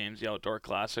those games, the outdoor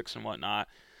classics and whatnot.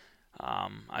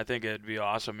 I think it'd be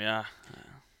awesome, yeah.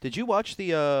 Did you watch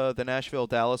the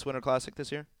Nashville-Dallas Winter Classic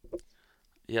this year?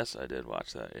 Yes, I did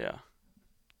watch that, yeah.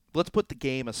 Let's put the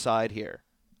game aside here.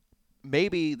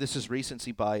 Maybe this is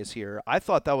recency bias here. I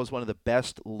thought that was one of the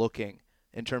best looking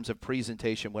in terms of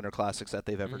presentation Winter Classics that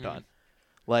they've ever done.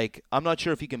 Like, I'm not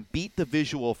sure if you can beat the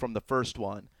visual from the first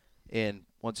one in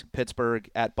Pittsburgh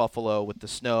at Buffalo with the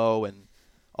snow and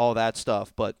all that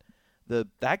stuff, but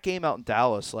that game out in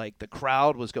Dallas, like, the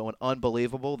crowd was going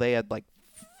unbelievable. They had, like,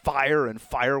 fire and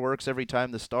fireworks every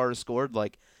time the Stars scored.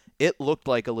 Like, it looked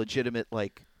like a legitimate,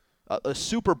 like, a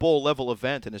Super Bowl level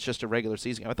event, and it's just a regular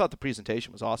season game. I thought the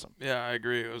presentation was awesome. Yeah, I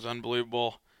agree. It was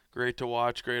unbelievable. Great to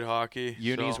watch. Great hockey.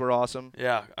 Unis were awesome.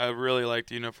 Yeah, I really liked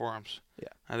the uniforms. Yeah,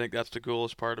 I think that's the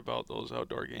coolest part about those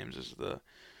outdoor games is the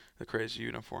crazy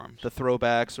uniforms. The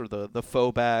throwbacks or the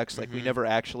faux backs. Like, we never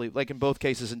actually, like in both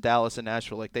cases in Dallas and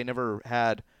Nashville, like they never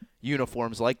had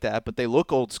uniforms like that, but they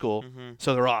look old school,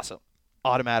 so they're awesome.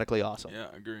 Automatically awesome. Yeah,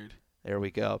 agreed. There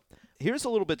we go. Here's a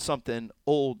little bit something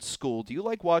old school. Do you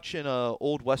like watching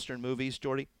old Western movies,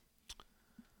 Jordy?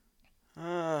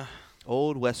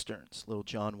 Old Westerns. Little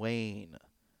John Wayne.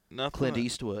 Clint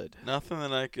Eastwood. Nothing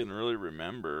that I can really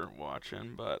remember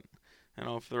watching, but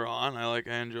if they're on, I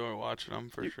enjoy watching them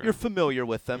for sure. You're familiar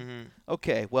with them.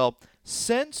 Okay, well,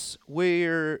 since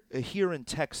we're here in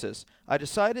Texas, I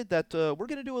decided that we're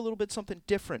going to do a little bit something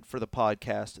different for the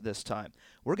podcast this time.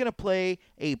 We're going to play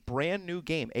a brand new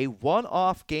game, a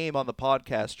one-off game on the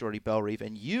podcast, Jordy Bellerive,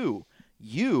 and you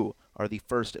are the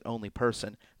first and only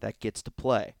person that gets to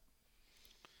play.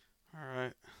 All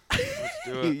right. Let's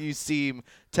do it. You seem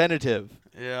tentative.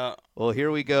 Yeah. Well,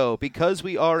 here we go. Because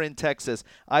we are in Texas,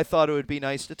 I thought it would be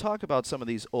nice to talk about some of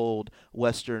these old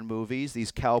Western movies,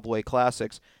 these cowboy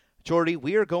classics. Jordy,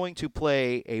 we are going to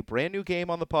play a brand new game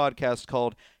on the podcast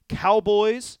called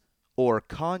Cowboys or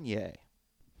Kanye.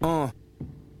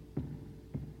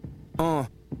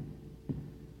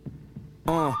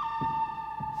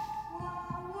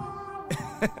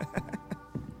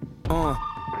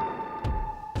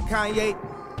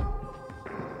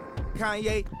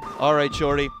 Kanye. All right,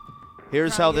 Jordy.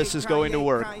 Here's how this is going to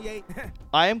work.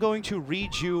 I am going to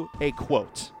read you a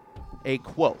quote. A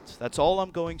quote. That's all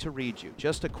I'm going to read you.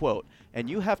 Just a quote. And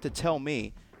you have to tell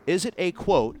me, is it a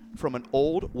quote from an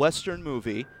old Western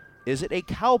movie? Is it a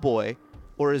cowboy?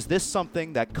 Or is this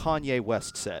something that Kanye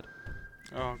West said?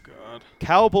 Oh, God.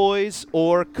 Cowboys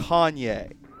or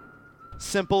Kanye?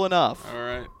 Simple enough, All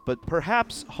right. but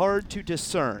perhaps hard to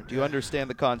discern. Do you understand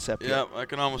the concept here? Yeah, I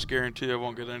can almost guarantee I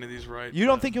won't get any of these right. You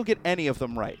don't think you'll get any of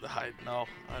them right? No,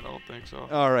 I don't think so.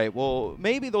 All right, well,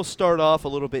 maybe they'll start off a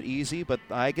little bit easy, but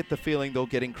I get the feeling they'll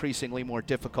get increasingly more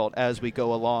difficult as we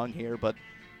go along here. But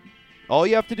all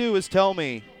you have to do is tell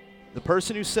me, the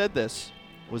person who said this,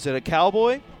 was it a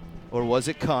cowboy or was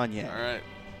it Kanye? All right.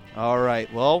 All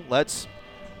right, well, let's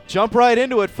jump right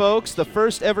into it, folks. The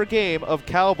first ever game of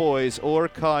Cowboys or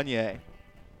Kanye.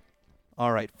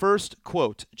 All right, first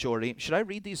quote, Jordy. Should I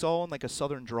read these all in like a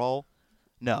southern drawl?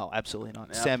 No, absolutely not.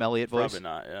 Yeah, Sam Elliott voice? Probably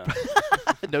not,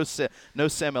 yeah. No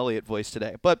Sam Elliott voice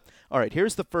today. But, all right,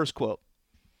 here's the first quote.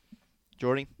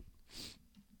 Jordy.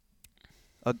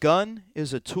 A gun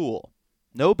is a tool,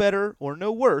 no better or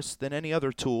no worse than any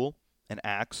other tool, an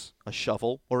axe, a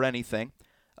shovel, or anything.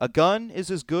 A gun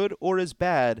is as good or as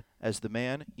bad as the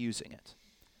man using it.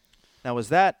 Now, is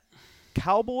that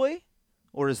cowboy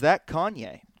or is that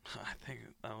Kanye? I think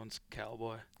that one's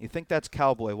cowboy. You think that's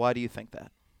cowboy. Why do you think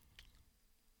that?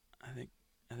 I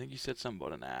think you said something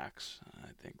about an axe. I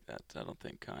don't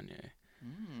think Kanye.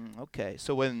 Okay,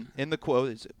 so when in the quote,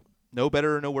 it's no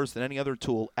better or no worse than any other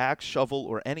tool, axe, shovel,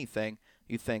 or anything,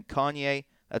 you think Kanye,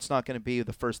 that's not going to be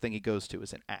the first thing he goes to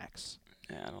is an axe.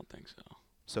 Yeah, I don't think so.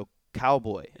 So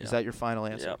cowboy, Yep. is that your final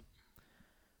answer? Yep.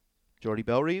 Jordy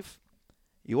Bellerive,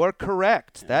 you are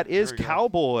correct. Yeah, that is there we go.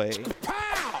 cowboy.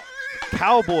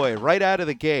 Cowboy right out of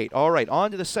the gate. All right,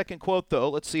 on to the second quote, though.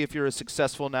 Let's see if you're as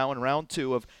successful now in round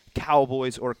 2 of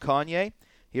Cowboys or Kanye.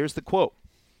 Here's the quote.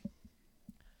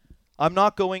 I'm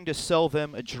not going to sell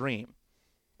them a dream,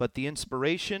 but the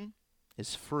inspiration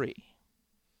is free.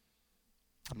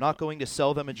 I'm not going to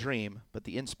sell them a dream, but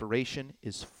the inspiration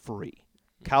is free.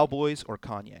 Cowboys or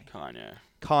Kanye? Kanye.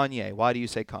 Kanye. Why do you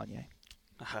say Kanye?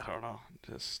 I don't know.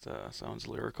 Just sounds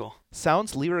lyrical.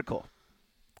 Sounds lyrical.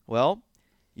 Well,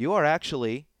 you are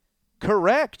actually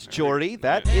correct, Jordy.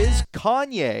 That is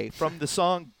Kanye from the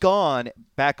song Gone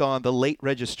back on the Late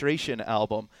Registration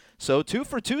album. So 2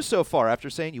 for 2 so far after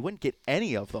saying you wouldn't get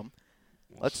any of them.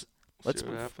 Let's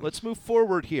move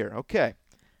forward here. Okay.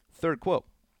 Third quote.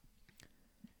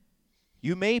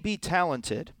 You may be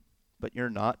talented, but you're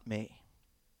not me.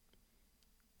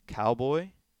 Cowboy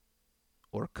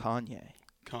or Kanye?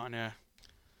 Kanye.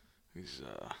 He's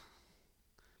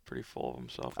pretty full of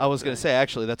himself. I was going to say,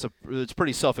 actually, it's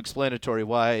pretty self-explanatory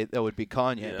why that would be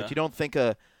Kanye. Yeah. But you don't think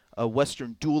a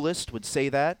Western duelist would say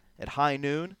that at high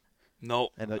noon?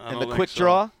 Nope. And I the don't think quick so.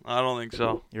 draw? I don't think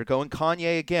so. You're going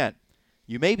Kanye again.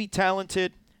 You may be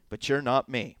talented, but you're not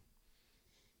me.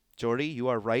 Jordy, you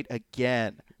are right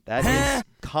again. That is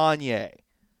Kanye.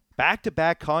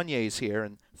 Back-to-back Kanyes here,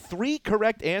 and 3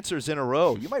 correct answers in a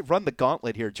row. You might run the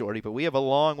gauntlet here, Jordy, but we have a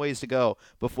long ways to go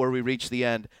before we reach the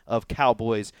end of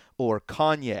Cowboys or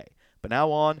Kanye. But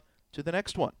now on to the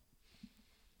next one.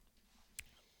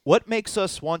 What makes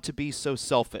us want to be so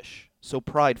selfish, so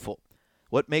prideful?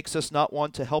 What makes us not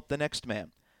want to help the next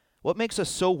man? What makes us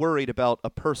so worried about a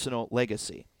personal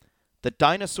legacy? The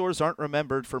dinosaurs aren't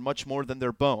remembered for much more than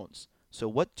their bones. So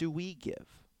what do we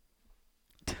give?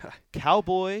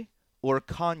 Cowboy or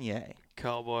Kanye?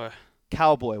 Cowboy.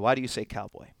 Cowboy. Why do you say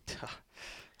cowboy?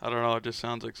 I don't know. It just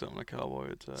sounds like something a cowboy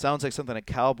would say. Sounds like something a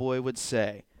cowboy would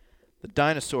say. The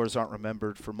dinosaurs aren't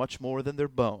remembered for much more than their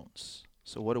bones.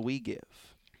 So what do we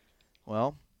give?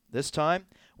 Well, this time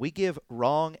we give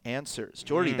wrong answers.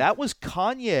 Jordy, that was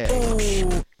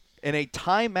Kanye. In a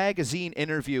Time magazine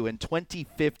interview in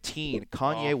 2015,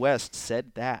 Kanye West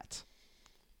said that.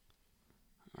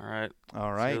 All right. All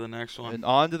Let's right. hear the next one. And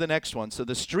on to the next one. So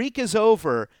the streak is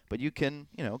over, but you can,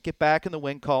 get back in the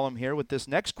win column here with this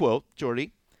next quote,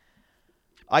 Jordy.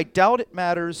 I doubt it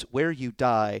matters where you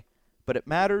die, but it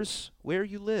matters where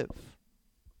you live.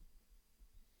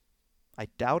 I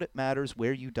doubt it matters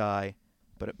where you die,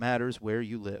 but it matters where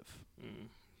you live.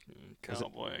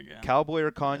 Cowboy again. Cowboy or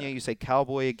Kanye? Yeah. You say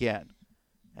cowboy again.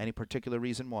 Any particular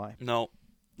reason why? Nope.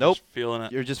 Nope. Just feeling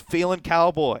it. You're just feeling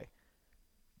cowboy.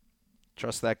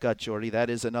 Trust that gut, Jordy.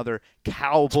 That is another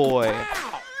cowboy.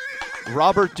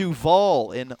 Robert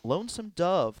Duvall in Lonesome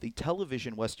Dove, the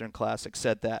television Western classic,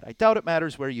 said that. I doubt it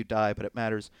matters where you die, but it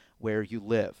matters where you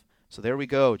live. So there we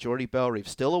go. Jordy Bellerive.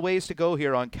 Still a ways to go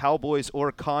here on Cowboys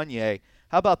or Kanye.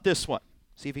 How about this one?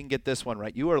 See if you can get this one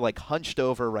right. You are like hunched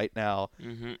over right now,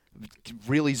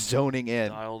 really zoning in.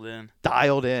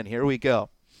 Dialed in. Here we go.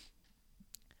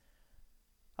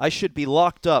 I should be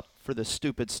locked up for the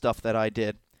stupid stuff that I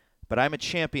did, but I'm a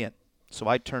champion, so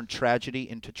I turned tragedy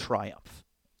into triumph.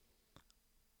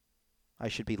 I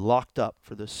should be locked up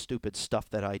for the stupid stuff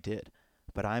that I did,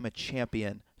 but I'm a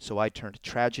champion, so I turned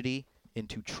tragedy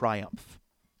into triumph.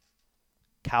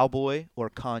 Cowboy or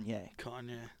Kanye?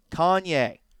 Kanye.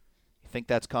 Kanye. You think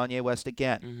that's Kanye West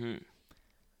again? Mm-hmm.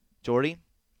 Jordy,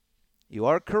 you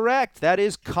are correct. That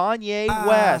is Kanye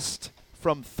West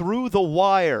from Through the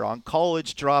Wire on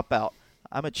College Dropout.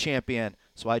 I'm a champion,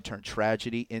 so I turn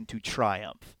tragedy into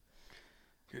triumph.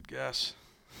 Good guess.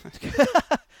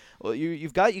 Well, you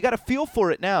got a feel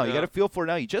for it now. Yeah. You got a feel for it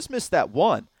now. You just missed that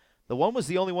one. The one was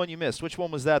the only one you missed. Which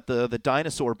one was that? The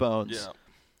dinosaur bones. Yeah.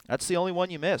 That's the only one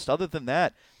you missed. Other than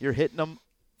that, you're hitting them,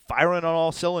 firing on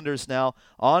all cylinders now.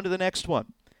 On to the next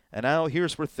one. And now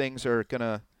here's where things are going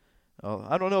to,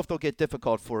 I don't know if they'll get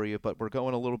difficult for you, but we're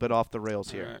going a little bit off the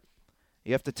rails here. All right.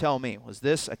 You have to tell me, was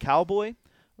this a cowboy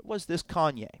or was this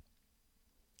Kanye?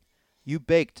 You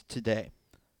baked today.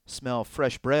 Smell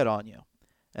fresh bread on you.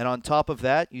 And on top of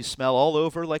that, you smell all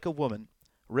over like a woman,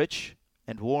 rich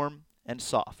and warm and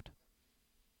soft.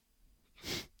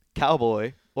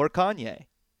 Cowboy or Kanye?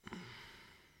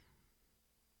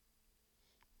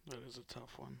 That is a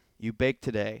tough one. You bake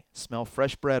today, smell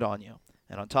fresh bread on you.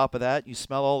 And on top of that, you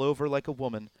smell all over like a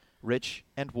woman, rich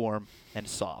and warm and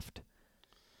soft.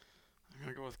 I'm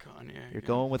going to go with Kanye. You're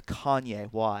going with Kanye.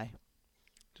 Why?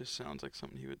 Just sounds like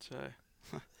something he would say.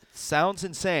 Sounds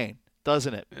insane,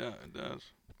 doesn't it? Yeah, it does.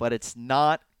 But it's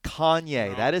not Kanye.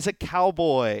 No. That is a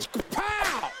cowboy.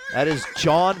 That is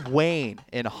John Wayne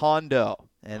in Hondo.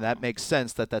 And that makes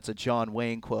sense that that's a John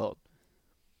Wayne quote.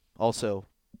 Also,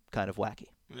 kind of wacky.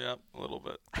 Yep, a little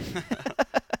bit.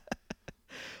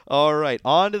 All right,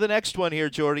 on to the next one here,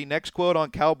 Jordy. Next quote on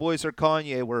Cowboys or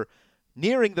Kanye. We're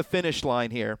nearing the finish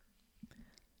line here.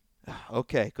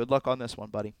 Okay, good luck on this one,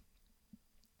 buddy.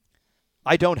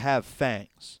 I don't have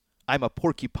fangs. I'm a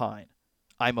porcupine.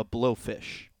 I'm a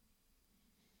blowfish.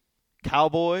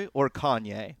 Cowboy or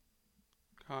Kanye?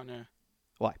 Kanye.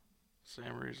 Why?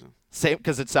 Same reason. Same,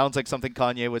 because it sounds like something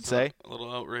Kanye would say. A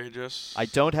little outrageous. I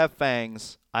don't have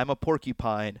fangs. I'm a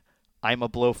porcupine. I'm a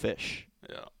blowfish.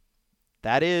 Yeah.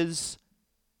 That is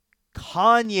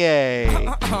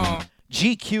Kanye.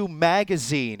 GQ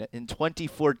magazine in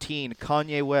 2014,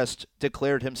 Kanye West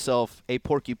declared himself a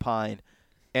porcupine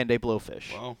and a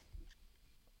blowfish. Well,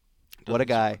 what a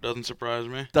guy. Doesn't surprise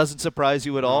me. Doesn't surprise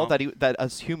you at all No. that a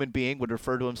human being would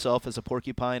refer to himself as a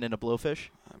porcupine and a blowfish?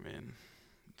 I mean,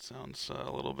 it sounds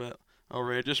a little bit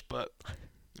outrageous, but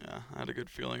yeah, I had a good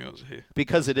feeling it was he.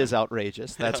 Because it is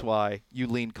outrageous. That's Yeah. why you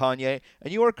lean Kanye.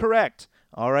 And you are correct.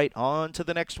 All right, on to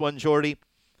the next one, Jordy.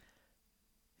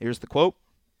 Here's the quote.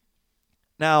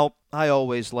 Now, I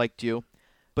always liked you,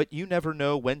 but you never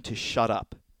know when to shut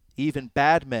up. Even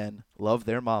bad men love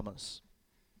their mamas.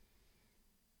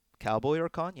 Cowboy or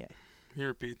Kanye? Can you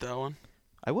repeat that one?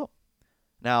 I will.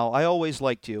 Now, I always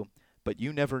liked you, but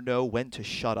you never know when to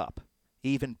shut up.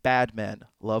 Even bad men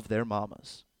love their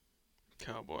mamas.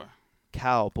 Cowboy.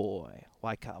 Cowboy.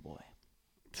 Why cowboy?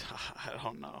 I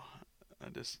don't know. I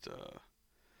just,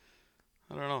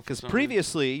 I don't know. for Because some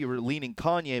previously you were leaning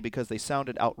Kanye because they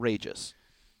sounded outrageous.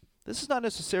 This is not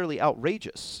necessarily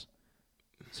outrageous.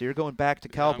 So you're going back to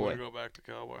reason- cowboy. I'm going to go back to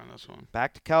Cowboy on this one.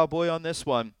 Back to cowboy on this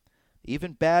one.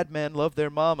 Even bad men love their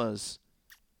mamas.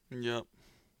 Yep.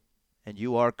 And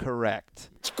you are correct.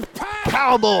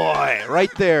 Cowboy! Right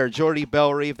there, Jordy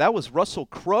Bellerive. That was Russell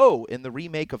Crowe in the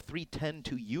remake of 3:10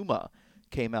 to Yuma.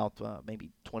 Came out maybe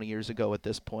 20 years ago at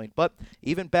this point. But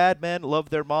even bad men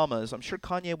love their mamas. I'm sure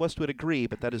Kanye West would agree,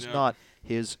 but that is Yeah. not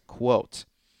his quote.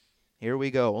 Here we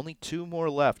go. Only two more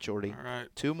left, Jordy. All right.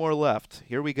 Two more left.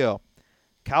 Here we go.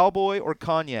 Cowboy or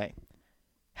Kanye?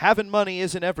 Having money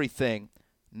isn't everything.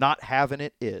 Not having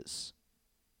it is.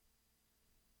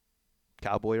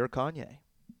 Cowboy or Kanye?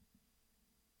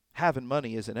 Having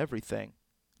money isn't everything.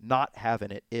 Not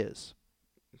having it is.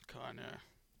 Kanye.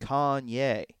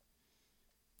 Kanye.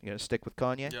 You going to stick with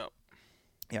Kanye? Yep.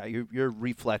 Yeah, your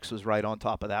reflex was right on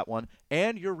top of that one.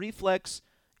 And your reflex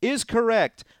is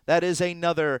correct. That is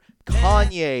another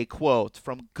Kanye quote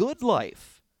from Good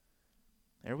Life.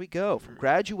 There we go, from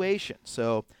Graduation.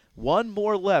 So one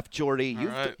more left, Jordy. All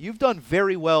right. You've done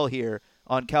very well here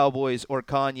on Cowboys or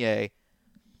Kanye.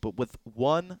 But with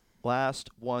one last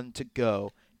one to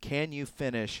go, can you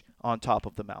finish on top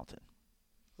of the mountain?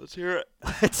 Let's hear it.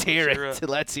 Let's hear Let's it.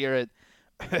 Let's hear it.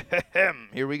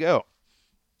 Here we go.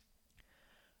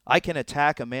 I can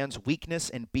attack a man's weakness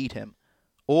and beat him,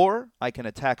 or I can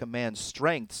attack a man's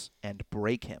strengths and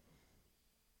break him.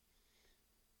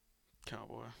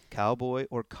 Cowboy. Cowboy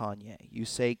or Kanye? You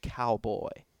say cowboy.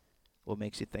 What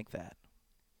makes you think that?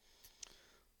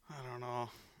 I don't know.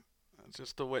 It's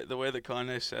just the way that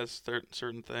Kanye says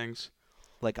certain things.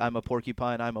 Like I'm a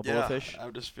porcupine, I'm a blowfish? I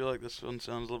just feel like this one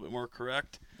sounds a little bit more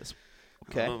correct.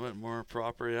 Okay. A little bit more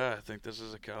proper. Yeah, I think this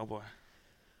is a cowboy.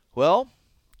 Well,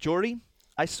 Jordy,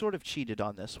 I sort of cheated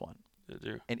on this one. Did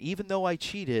you? And even though I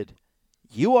cheated,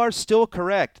 you are still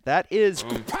correct. That is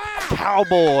Boom.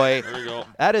 Cowboy. There we go.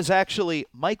 That is actually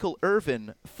Michael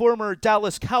Irvin, former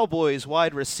Dallas Cowboys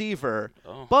wide receiver.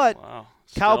 Oh, But wow.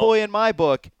 Cowboy in my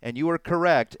book, and you are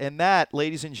correct. And that,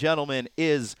 ladies and gentlemen,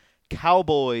 is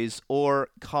Cowboys or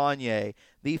Kanye.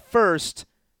 The first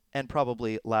and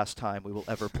probably last time we will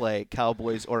ever play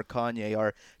Cowboys or Kanye,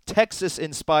 our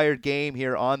Texas-inspired game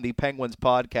here on the Penguins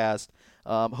podcast.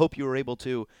 Hope you were able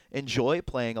to enjoy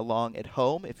playing along at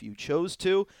home if you chose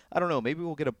to. I don't know, maybe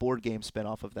we'll get a board game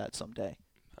spin-off of that someday.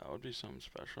 That would be something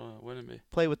special, wouldn't it be?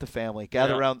 Play with the family.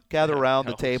 Gather Yeah. around the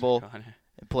Cowboys or table Kanye.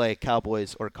 and play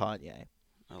Cowboys or Kanye.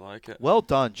 I like it. Well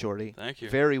done, Jordy. Thank you.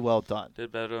 Very well done.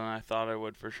 Did better than I thought I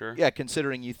would for sure. Yeah,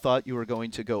 considering you thought you were going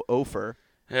to go over.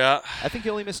 Yeah. I think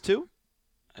you only missed 2.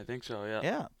 I think so, yeah.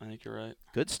 Yeah. I think you're right.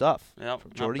 Good stuff. Yeah.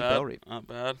 From Jordy Bellerive. Not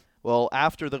bad. Well,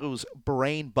 after those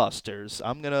brain busters,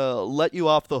 I'm going to let you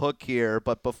off the hook here.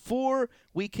 But before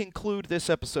we conclude this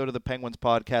episode of the Penguins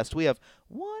podcast, we have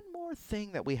one more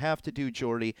thing that we have to do,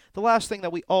 Jordy. The last thing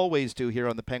that we always do here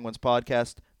on the Penguins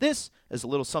podcast. This is a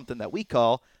little something that we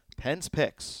call Pens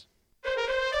Picks.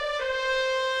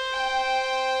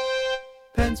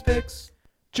 Pens Picks.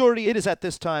 Jordy, it is at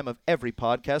this time of every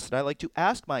podcast that I like to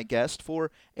ask my guest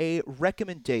for a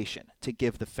recommendation to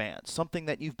give the fans, something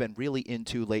that you've been really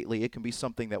into lately. It can be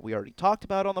something that we already talked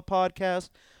about on the podcast.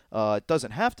 It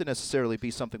doesn't have to necessarily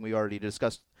be something we already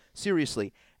discussed.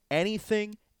 Seriously,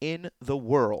 anything in the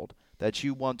world that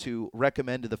you want to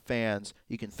recommend to the fans,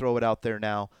 you can throw it out there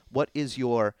now. What is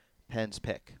your Pens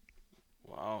pick?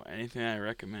 Wow. Anything I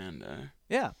recommend,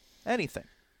 Yeah, anything.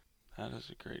 That is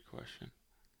a great question.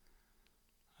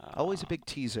 Always a big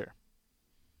teaser.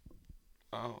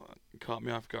 Oh, you caught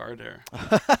me off guard there.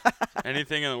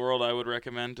 Anything in the world I would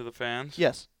recommend to the fans?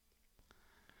 Yes.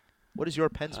 What is your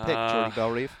Pens pick, Jordy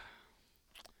Bellerive?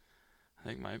 I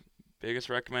think my biggest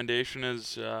recommendation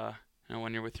is,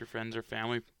 when you're with your friends or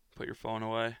family, put your phone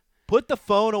away. Put the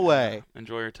phone away.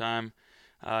 Enjoy your time.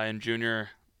 In junior,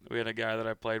 we had a guy that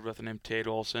I played with named Tate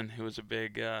Olson, who was a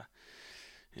big,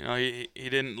 he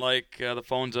didn't like the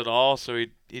phones at all, so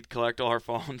he'd collect all our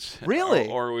phones. Really?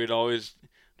 or we'd always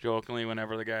jokingly,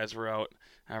 whenever the guys were out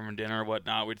having dinner or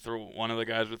whatnot, one of the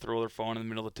guys would throw their phone in the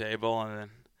middle of the table, and then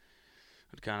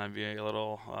it'd kind of be a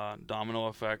little domino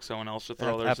effect. Someone else would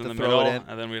throw theirs in the middle,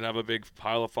 and then we'd have a big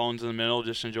pile of phones in the middle,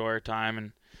 just enjoy our time.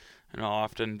 And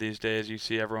often these days you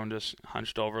see everyone just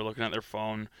hunched over looking at their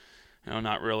phone,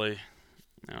 not really,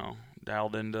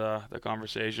 dialed into the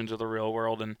conversations of the real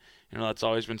world. And that's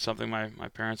always been something my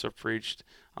parents have preached.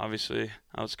 Obviously,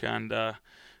 I was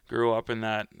grew up in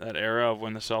that era of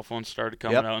when the cell phones started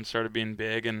coming out and started being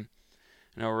big. And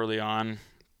early on,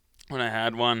 when I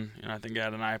had one, I think I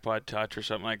had an iPod Touch or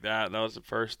something like that. That was the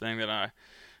first thing that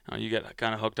you get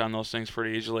kind of hooked on those things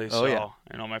pretty easily.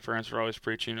 My parents were always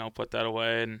preaching, put that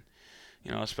away. And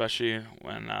especially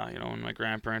when when my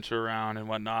grandparents were around and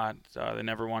whatnot, they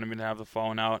never wanted me to have the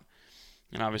phone out.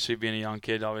 And obviously, being a young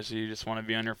kid, obviously you just want to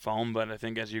be on your phone. But I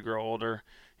think as you grow older,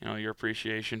 your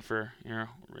appreciation for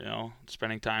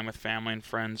spending time with family and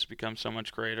friends becomes so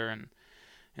much greater. And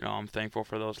I'm thankful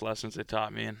for those lessons they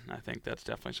taught me, and I think that's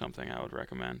definitely something I would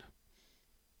recommend.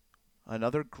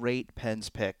 Another great Pens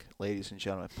pick, ladies and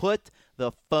gentlemen. Put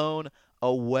the phone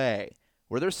away.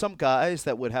 Were there some guys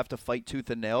that would have to fight tooth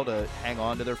and nail to hang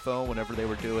on to their phone whenever they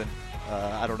were doing,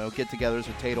 get-togethers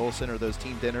with Tate Olson or those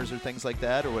team dinners or things like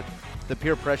that? Or would the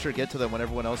peer pressure get to them when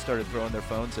everyone else started throwing their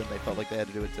phones in? They felt like they had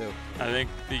to do it too. I think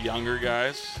the younger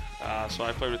guys, so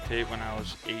I played with Tate when I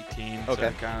was 18, so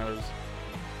I kind of was,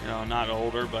 not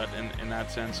older, but in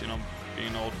that sense,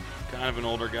 being old, kind of an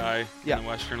older guy in the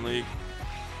Western League.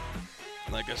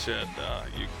 Like I said,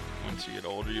 once you get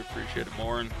older, you appreciate it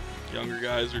more, and younger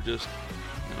guys are just,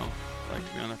 like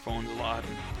to be on their phones a lot,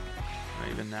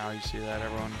 and even now you see that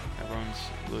everyone's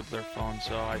glued to their phone.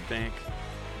 So I think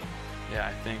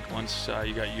once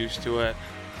you got used to it,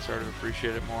 started to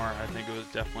appreciate it more, I think it was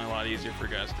definitely a lot easier for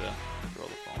guys to throw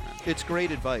the phone in. It's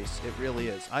great advice. It really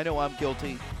is. I know I'm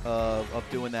guilty of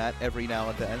doing that every now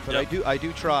and then, but I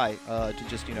do try to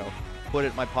just put it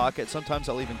in my pocket. Sometimes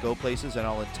I'll even go places and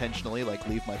I'll intentionally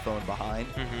leave my phone behind,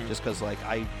 just because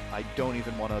I don't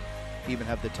even want to even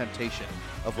have the temptation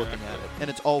of looking at it. And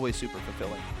it's always super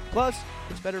fulfilling. Plus,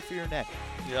 it's better for your neck.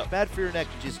 Yep. Bad for your neck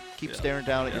to just keep staring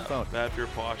down at your phone. Bad for your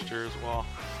posture as well.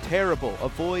 Terrible.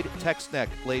 Avoid text neck,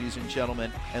 ladies and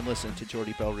gentlemen, and listen to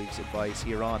Jordy Bellerive's advice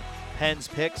here on Pens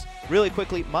Picks. Really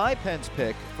quickly, my Pens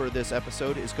pick for this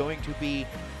episode is going to be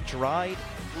dried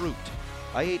fruit.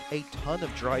 I ate a ton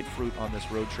of dried fruit on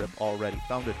this road trip already.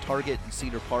 Found a Target in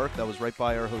Cedar Park that was right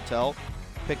by our hotel.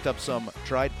 picked up some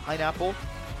dried pineapple,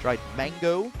 dried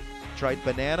mango, dried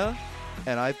banana,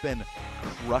 and I've been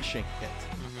crushing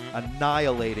it,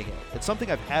 annihilating it. It's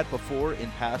something I've had before in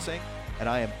passing, and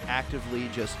I am actively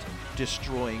just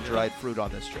destroying dried fruit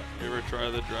on this trip. You ever try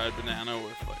the dried banana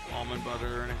with like almond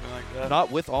butter or anything like that?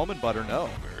 Not with almond butter, no.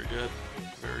 Very good.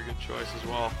 Very good choice as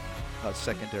well. A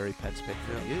secondary Penn's pick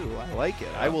for Yeah. you. I like it.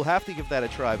 Yeah. I will have to give that a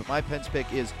try, but my Penn's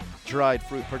pick is dried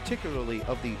fruit, particularly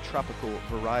of the tropical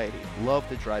variety. Love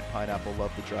the dried pineapple,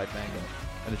 love the dried mango,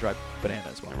 and the dried banana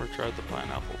as well. Never tried the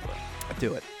pineapple, but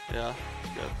Do it. yeah,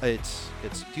 it's good.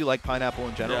 It's. Do you like pineapple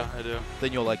in general? Yeah, I do.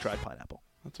 Then you'll like dried pineapple.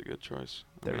 That's a good choice.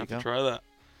 There I'm you gonna have go. to try that.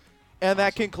 And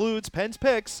that Awesome. concludes Penn's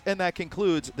Picks, and that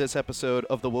concludes this episode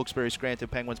of the Wilkes-Barre Scranton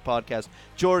Penguins podcast.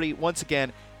 Jordy, once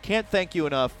again, can't thank you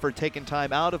enough for taking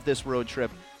time out of this road trip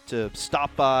to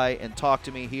stop by and talk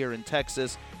to me here in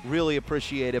Texas. Really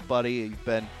appreciate it, buddy. You've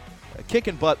been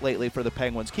kicking butt lately for the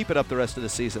Penguins. Keep it up the rest of the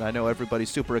season. I know everybody's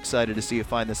super excited to see you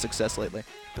find this success lately.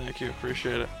 Thank you.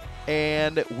 Appreciate it.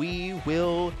 And we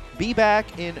will be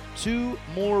back in 2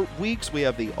 more weeks. We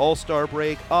have the All-Star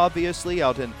break, obviously,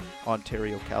 out in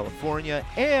Ontario, California.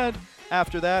 And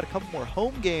after that, a couple more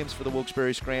home games for the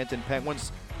Wilkes-Barre Scranton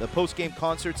Penguins. The post-game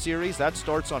concert series, that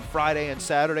starts on Friday and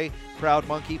Saturday. Proud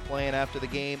Monkey playing after the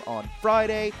game on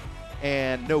Friday.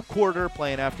 And No Quarter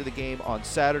playing after the game on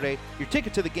Saturday. Your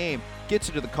ticket to the game gets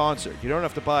you to the concert. You don't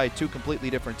have to buy 2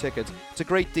 completely different tickets. It's a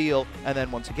great deal. And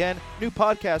then once again, new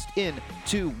podcast in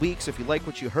 2 weeks. If you like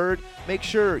what you heard, make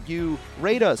sure you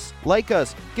rate us, like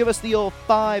us, give us the old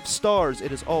 5 stars.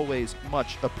 It is always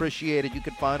much appreciated. You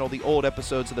can find all the old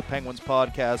episodes of the Penguins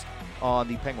podcast on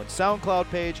the Penguins SoundCloud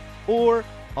page or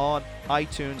on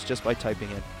iTunes just by typing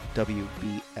in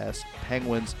WBS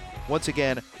Penguins. Once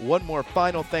again, one more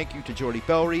final thank you to Jordy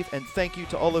Bellreef, and thank you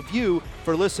to all of you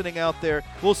for listening out there.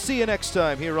 We'll see you next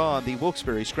time here on the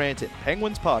Wilkes-Barre Scranton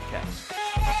Penguins podcast.